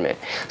need government.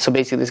 So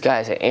basically this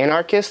guy is an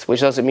anarchist, which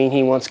doesn't mean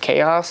he wants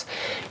chaos,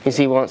 it means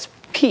he wants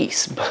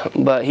peace.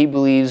 But he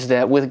believes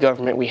that with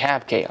government we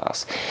have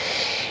chaos.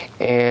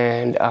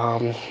 And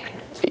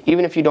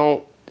even if you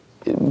don't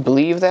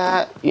believe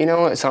that,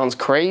 it sounds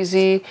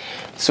crazy.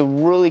 It's a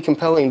really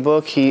compelling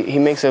book. He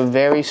makes a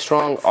very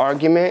strong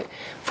argument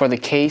for the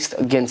case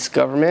against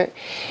government,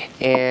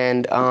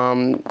 and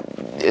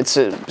it's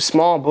a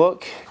small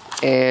book,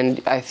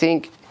 and I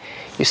think,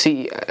 you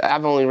see,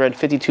 I've only read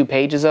 52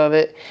 pages of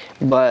it,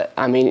 but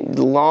I mean,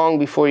 long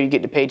before you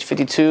get to page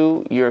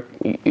 52, you're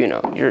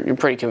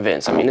pretty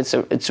convinced. I mean,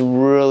 it's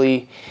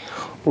really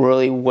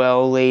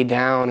well laid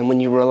down, and when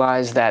you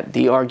realize that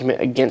the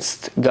argument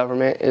against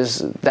government is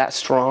that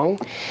strong,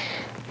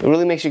 it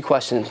really makes you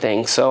question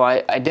things. So I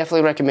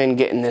definitely recommend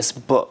getting this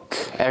book.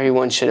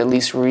 Everyone should at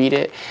least read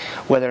it,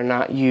 whether or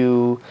not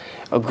you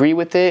agree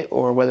with it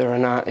or whether or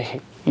not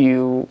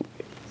you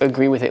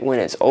agree with it when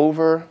it's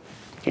over.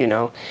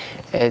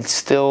 It's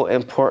still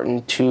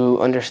important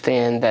to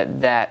understand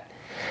that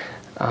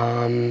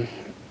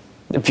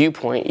the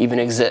viewpoint even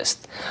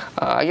exists.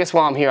 I guess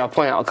while I'm here, I'll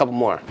point out a couple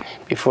more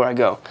before I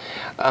go.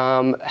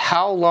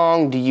 How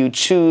long do you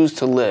choose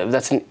to live?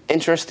 That's an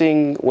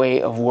interesting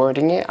way of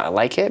wording it. I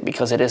like it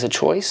because it is a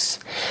choice,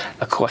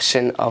 a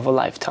question of a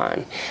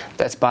lifetime.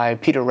 That's by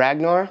Peter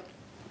Ragnar.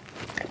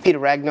 Peter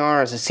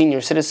Ragnar is a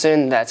senior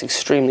citizen that's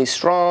extremely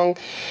strong,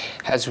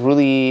 has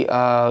really,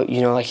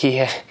 like he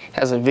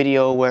has a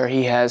video where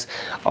he has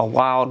a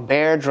wild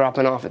bear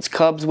dropping off its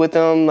cubs with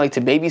him, like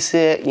to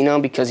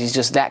babysit, because he's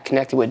just that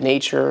connected with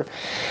nature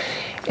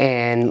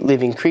and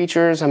living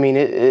creatures. I mean,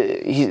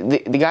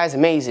 the guy's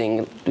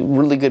amazing,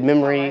 really good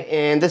memory.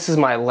 And this is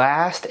my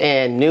last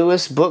and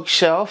newest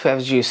bookshelf.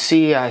 As you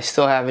see, I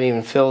still haven't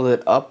even filled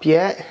it up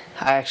yet.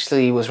 I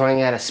actually was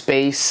running out of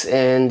space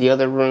in the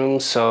other room,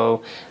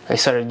 so I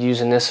started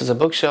using this as a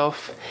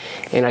bookshelf,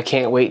 and I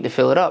can't wait to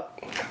fill it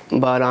up.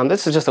 But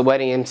this is just a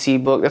wedding MC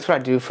book. That's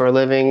what I do for a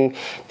living,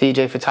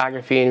 DJ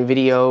photography and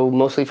video,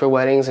 mostly for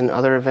weddings and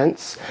other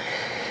events.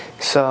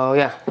 So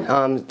yeah,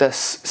 the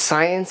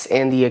Science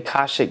and the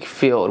Akashic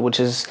Field,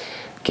 which is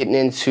getting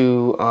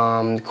into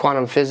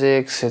quantum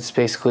physics. It's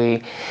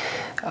basically,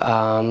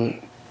 I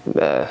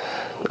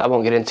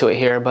won't get into it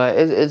here, but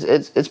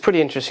it's pretty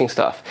interesting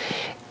stuff.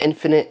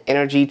 Infinite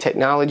Energy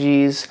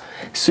Technologies,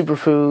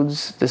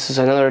 Superfoods. This is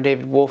another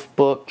David Wolfe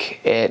book.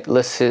 It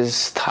lists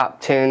his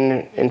top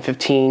 10 and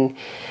 15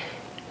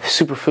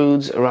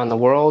 superfoods around the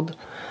world.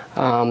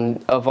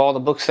 Of all the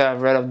books that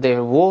I've read of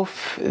David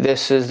Wolfe,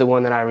 this is the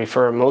one that I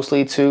refer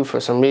mostly to. For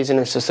some reason,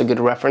 it's just a good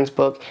reference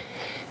book.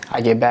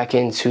 I get back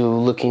into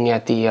looking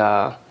at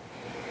the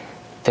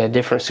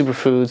different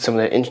superfoods, some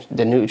of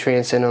the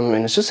nutrients in them,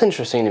 and it's just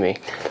interesting to me.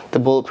 The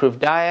Bulletproof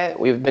Diet.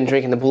 We've been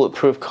drinking the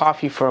Bulletproof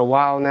coffee for a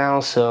while now,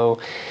 so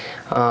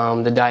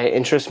the diet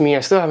interests me.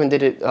 I still haven't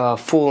did it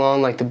full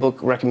on like the book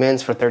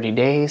recommends for 30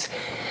 days.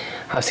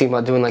 I was thinking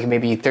about doing like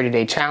maybe a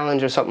 30-day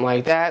challenge or something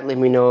like that. Let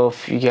me know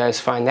if you guys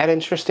find that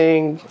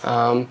interesting.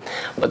 But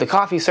the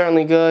coffee's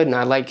certainly good, and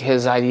I like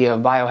his idea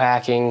of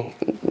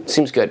biohacking.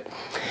 Seems good.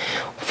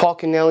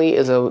 Falconelli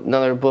is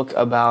another book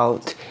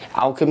about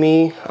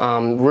alchemy.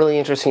 Really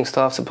interesting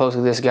stuff.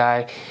 Supposedly this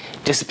guy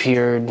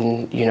disappeared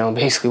and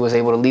basically was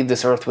able to leave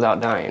this earth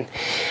without dying.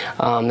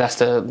 That's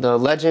the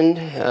legend.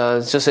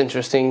 It's just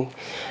interesting.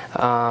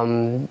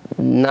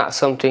 Not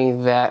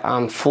something that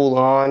I'm full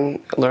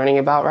on learning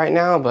about right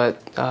now,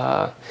 but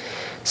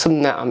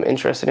something that I'm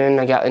interested in.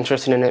 I got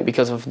interested in it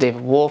because of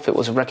David Wolfe. It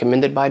was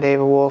recommended by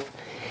David Wolfe.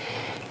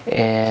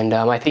 And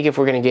I think if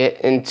we're going to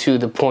get into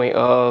the point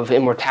of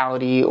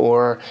immortality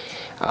or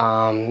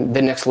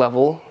the next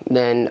level,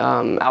 then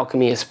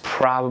alchemy is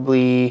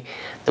probably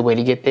the way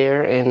to get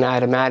there. And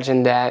I'd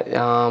imagine that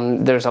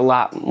there's a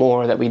lot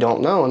more that we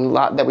don't know and a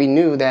lot that we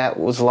knew that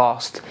was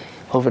lost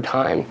over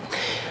time.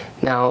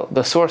 Now,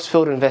 the Source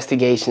Field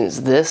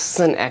Investigations. This is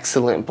an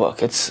excellent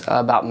book. It's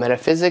about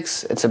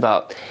metaphysics. It's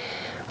about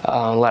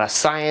a lot of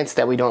science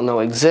that we don't know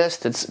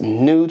exists. It's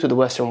new to the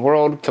Western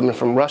world, coming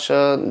from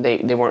Russia.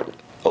 They weren't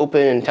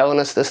open and telling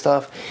us this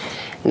stuff.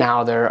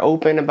 Now they're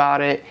open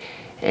about it,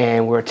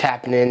 and we're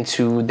tapping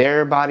into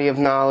their body of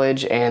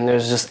knowledge, and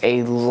there's just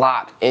a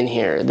lot in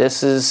here.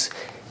 This is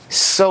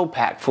so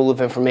packed full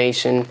of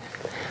information,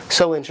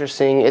 so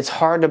interesting. It's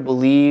hard to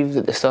believe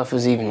that this stuff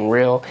is even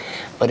real,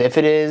 but if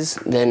it is,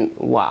 then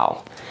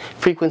wow.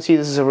 Frequency.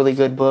 This is a really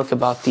good book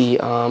about the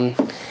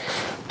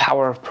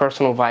power of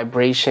personal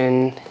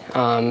vibration,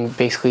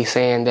 basically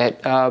saying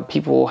that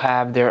people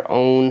have their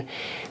own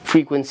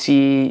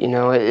frequency.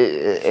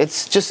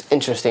 It's just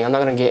interesting. I'm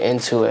not going to get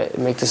into it,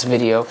 make this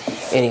video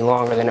any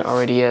longer than it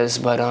already is,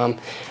 but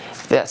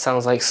that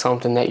sounds like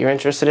something that you're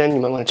interested in,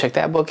 you might want to check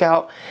that book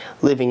out.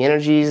 Living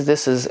Energies.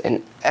 This is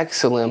an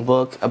excellent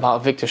book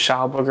about Victor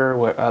Schauberger,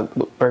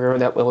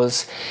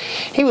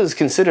 he was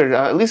considered,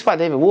 at least by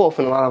David Wolf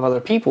and a lot of other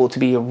people, to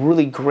be a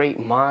really great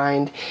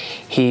mind.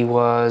 He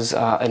was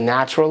a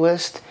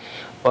naturalist,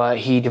 but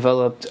he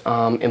developed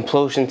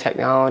implosion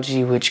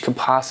technology, which could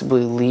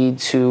possibly lead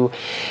to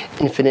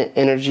infinite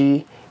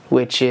energy,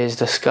 which is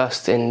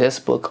discussed in this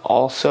book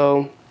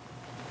also.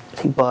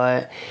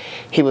 But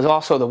he was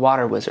also the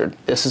water wizard.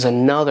 This is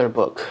another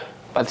book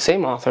by the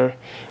same author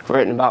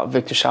written about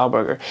Victor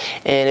Schauberger.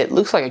 And it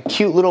looks like a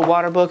cute little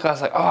water book. I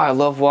was like, oh, I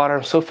love water.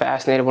 I'm so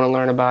fascinated, I want to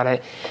learn about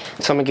it.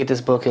 So I'm going to get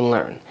this book and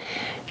learn.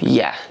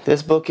 Yeah,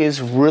 this book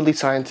is really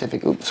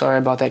scientific. Oops, sorry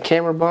about that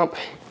camera bump.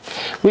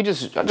 I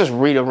just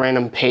read a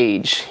random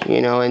page,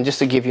 and just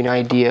to give you an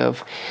idea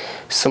of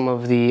some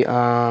of the,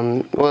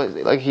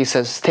 like he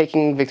says,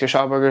 taking Victor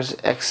Schauberger's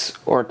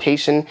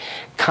exhortation,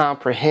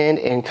 comprehend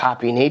and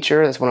copy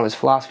nature. That's one of his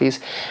philosophies.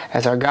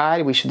 As our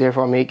guide, we should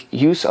therefore make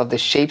use of the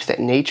shapes that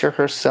nature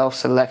herself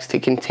selects to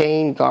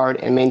contain, guard,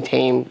 and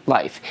maintain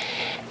life.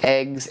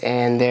 Eggs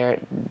and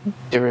their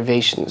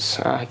derivations.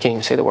 I can't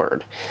even say the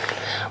word.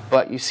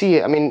 But you see,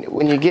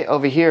 when you get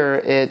over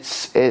here,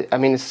 it's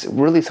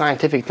really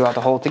scientific throughout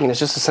the whole thing, and it's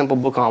just a simple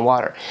book on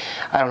water.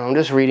 I don't know, I'm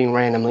just reading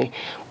randomly.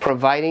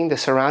 Providing the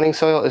surrounding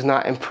soil is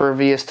not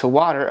impervious to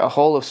water, a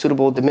hole of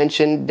suitable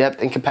dimension,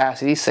 depth, and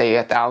capacity, say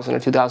 1,000 or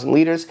 2,000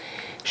 liters,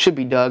 should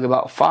be dug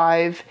about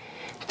 5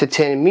 to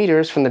 10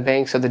 meters from the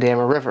banks of the dam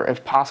or river.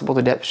 If possible,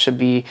 the depth should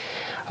be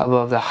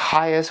above the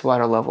highest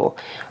water level.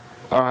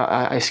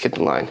 I skipped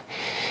the line.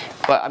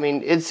 But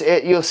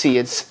you'll see,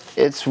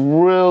 it's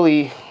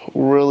really,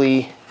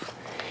 really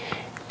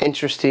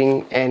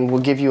interesting, and will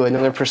give you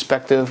another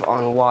perspective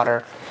on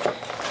water.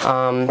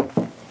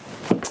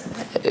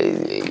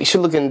 You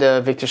should look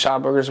into Victor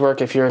Schauberger's work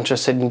if you're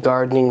interested in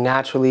gardening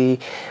naturally,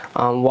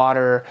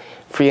 water,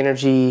 free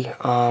energy.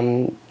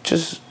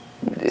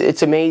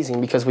 It's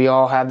amazing because we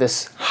all have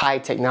this high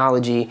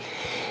technology,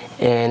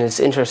 and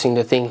it's interesting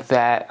to think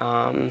that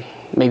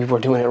maybe we're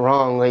doing it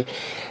wrong. Like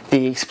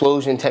the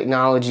explosion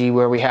technology,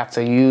 where we have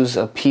to use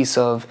a piece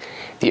of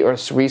the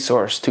Earth's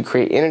resource to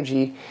create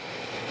energy.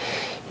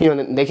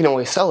 They can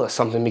always sell us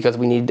something because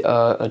we need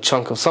a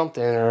chunk of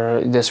something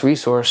or this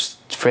resource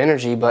for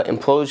energy, but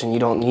implosion, you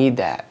don't need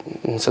that.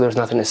 And so there's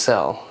nothing to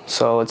sell.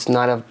 So it's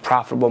not a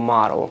profitable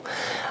model.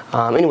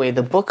 Anyway,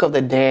 The Book of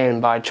the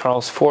Damned by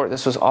Charles Fort.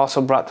 This was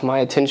also brought to my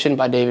attention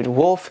by David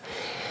Wolf.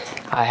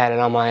 I had it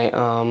on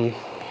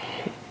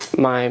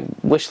my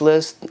wish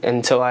list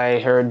until I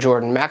heard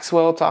Jordan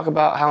Maxwell talk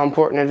about how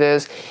important it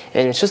is.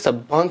 And it's just a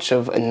bunch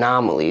of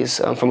anomalies,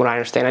 from what I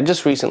understand. I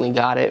just recently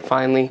got it,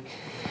 finally.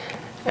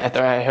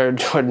 After I heard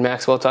Jordan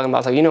Maxwell talking about it,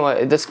 I was like, you know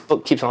what, this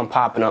book keeps on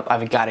popping up,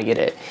 I've got to get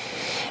it.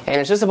 And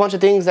it's just a bunch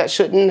of things that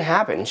shouldn't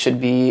happen, should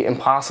be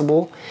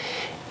impossible,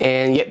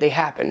 and yet they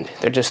happened.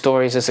 They're just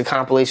stories. It's a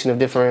compilation of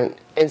different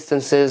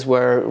instances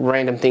where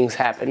random things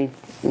happen.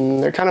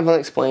 And they're kind of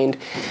unexplained.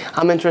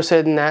 I'm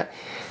interested in that.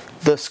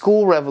 The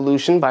School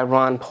Revolution by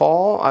Ron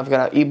Paul. I've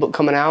got an ebook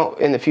coming out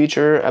in the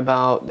future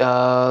about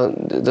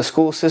the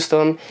school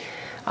system.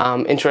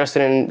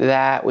 Interested in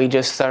that. We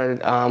just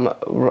started,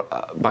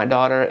 my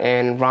daughter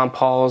and Ron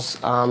Paul's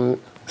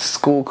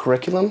school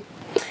curriculum,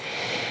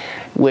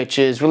 which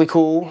is really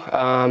cool.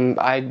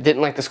 I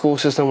didn't like the school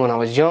system when I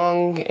was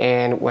young,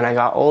 and when I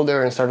got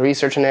older and started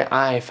researching it,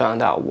 I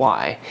found out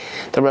why.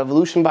 The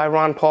Revolution by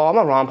Ron Paul.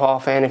 I'm a Ron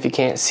Paul fan, if you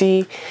can't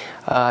see.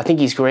 I think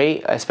he's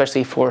great,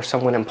 especially for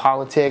someone in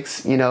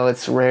politics.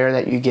 It's rare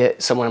that you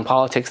get someone in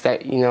politics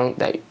that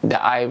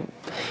that I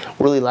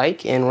really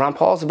like, and Ron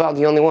Paul's about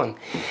the only one.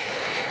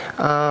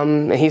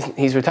 And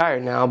he's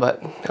retired now,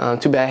 but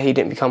too bad he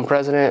didn't become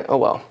president. Oh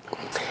well.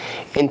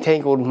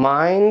 Entangled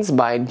Minds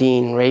by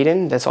Dean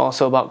Radin. That's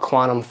also about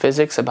quantum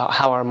physics, about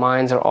how our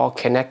minds are all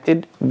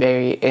connected.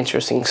 Very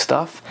interesting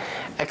stuff.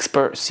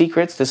 Expert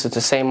Secrets. This is the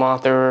same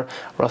author,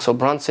 Russell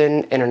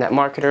Brunson, internet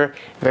marketer,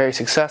 very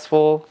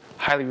successful,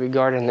 highly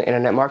regarded in the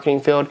internet marketing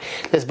field.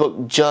 This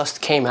book just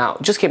came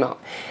out.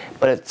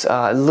 But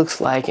it looks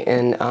like,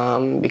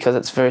 because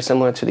it's very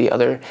similar to the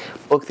other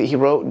book that he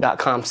wrote,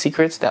 .com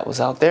Secrets, that was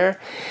out there.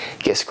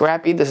 Get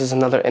Scrappy. This is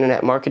another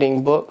internet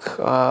marketing book.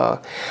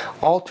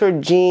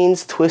 Altered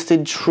Genes,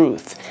 Twisted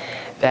Truth.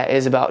 That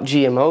is about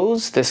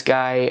GMOs. This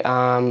guy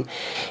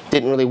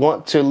didn't really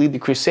want to lead the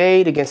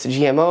crusade against the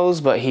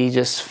GMOs, but he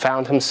just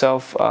found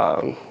himself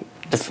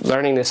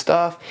learning this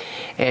stuff,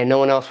 and no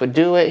one else would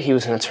do it. He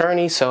was an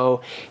attorney,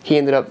 so he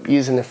ended up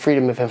using the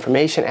Freedom of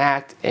Information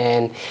Act,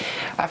 and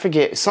I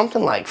forget,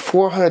 something like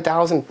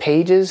 400,000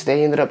 pages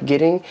they ended up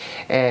getting,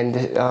 and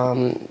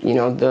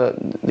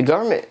the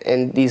government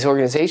and these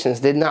organizations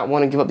did not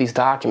want to give up these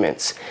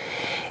documents,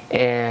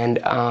 and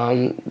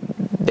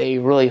they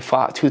really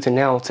fought tooth and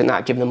nail to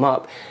not give them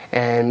up,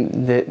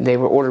 and they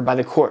were ordered by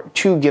the court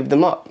to give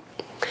them up.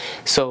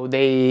 So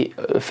they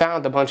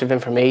found a bunch of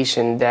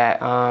information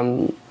that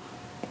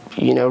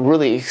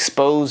really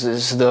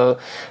exposes the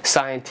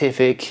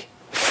scientific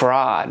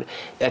fraud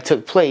that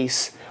took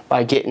place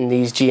by getting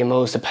these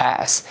GMOs to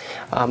pass.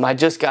 I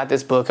just got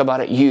this book, I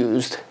bought it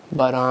used,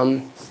 but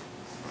I've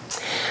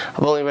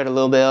only read a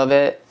little bit of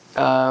it.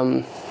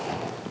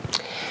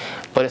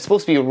 But it's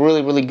supposed to be a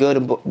really, really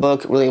good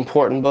book, really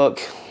important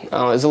book.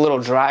 It's a little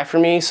dry for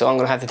me, so I'm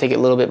going to have to take it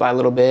little bit by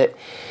little bit.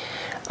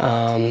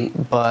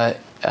 But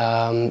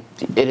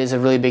it is a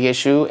really big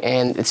issue,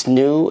 and it's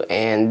new,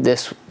 and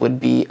this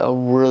would be a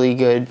really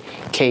good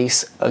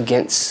case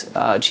against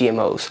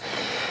GMOs.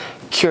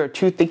 Cure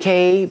tooth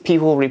decay.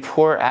 People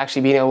report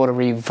actually being able to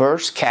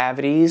reverse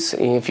cavities.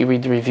 And if you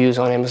read the reviews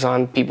on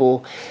Amazon,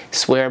 people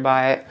swear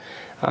by it.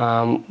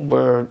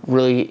 We're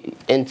really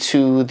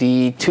into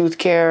the tooth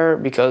care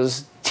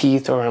because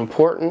teeth are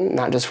important,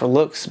 not just for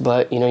looks,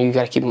 but you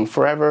got to keep them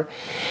forever.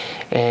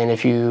 And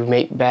if you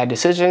make bad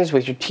decisions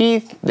with your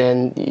teeth,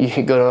 then you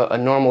can go to a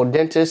normal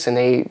dentist and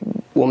they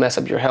will mess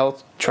up your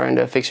health trying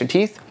to fix your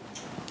teeth.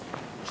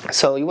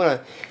 So you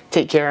want to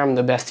take care of them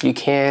the best you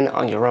can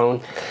on your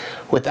own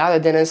without a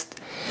dentist.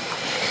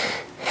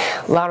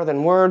 Louder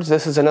Than Words.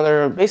 This is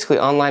another basically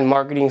online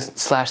marketing /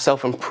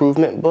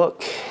 self-improvement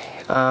book.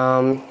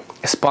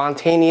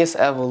 Spontaneous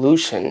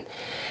Evolution.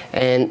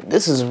 And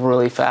this is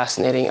really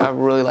fascinating. I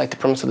really like the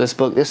premise of this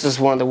book. This is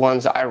one of the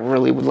ones that I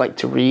really would like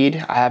to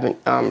read. I haven't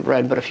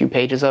read but a few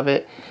pages of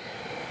it.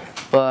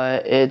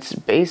 But it's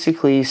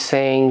basically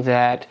saying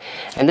that,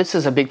 and this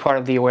is a big part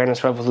of the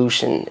awareness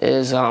revolution,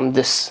 is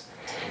this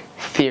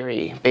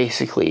theory,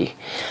 basically,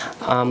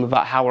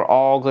 about how we're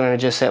all going to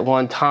just at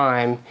one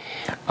time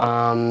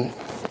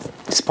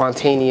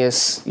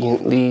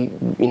spontaneously,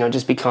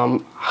 just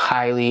become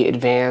highly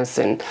advanced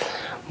and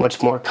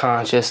much more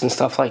conscious and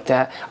stuff like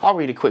that. I'll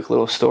read a quick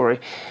little story.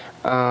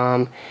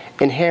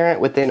 Inherent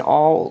within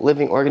all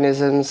living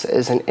organisms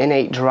is an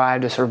innate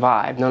drive to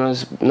survive,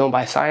 known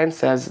by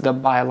science as the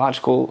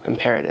biological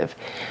imperative.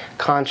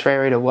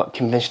 Contrary to what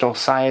conventional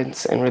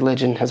science and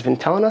religion has been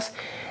telling us,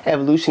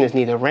 evolution is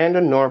neither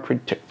random nor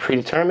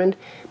predetermined,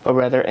 but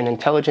rather an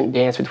intelligent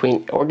dance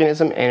between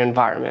organism and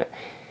environment.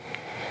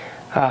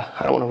 I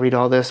don't want to read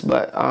all this,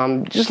 but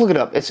just look it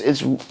up.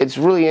 It's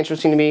really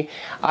interesting to me.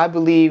 I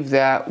believe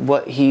that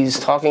what he's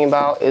talking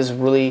about is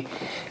really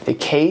the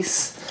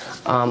case.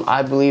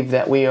 I believe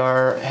that we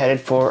are headed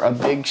for a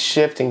big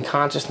shift in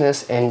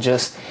consciousness and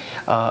just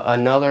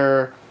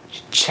another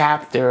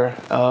chapter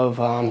of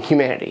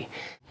humanity.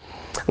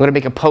 I'm going to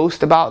make a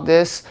post about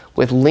this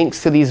with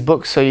links to these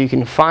books so you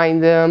can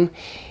find them.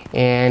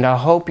 And I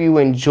hope you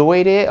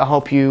enjoyed it. I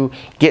hope you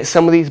get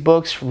some of these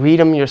books, read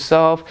them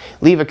yourself.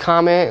 Leave a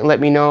comment and let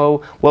me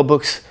know what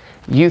books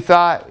you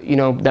thought,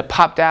 that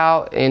popped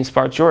out and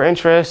sparked your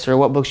interest, or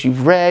what books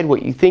you've read,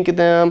 what you think of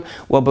them,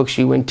 what books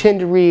you intend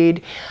to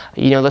read.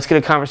 Let's get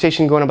a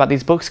conversation going about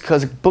these books,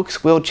 because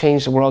books will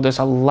change the world. There's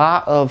a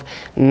lot of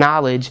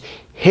knowledge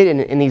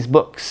hidden in these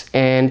books,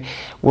 and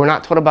we're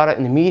not taught about it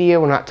in the media,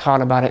 we're not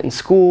taught about it in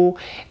school,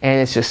 and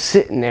it's just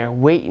sitting there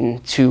waiting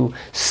to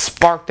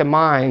spark the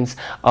minds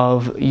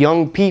of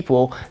young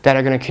people that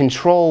are going to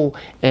control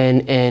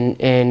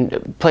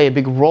and play a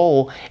big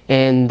role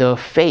in the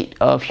fate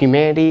of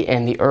humanity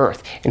and the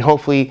earth. And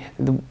hopefully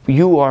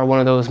you are one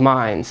of those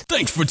minds.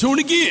 Thanks for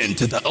tuning in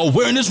to the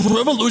Awareness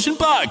Revolution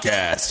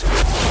Podcast.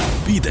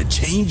 Be the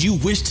change you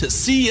wish to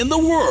see in the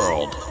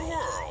world.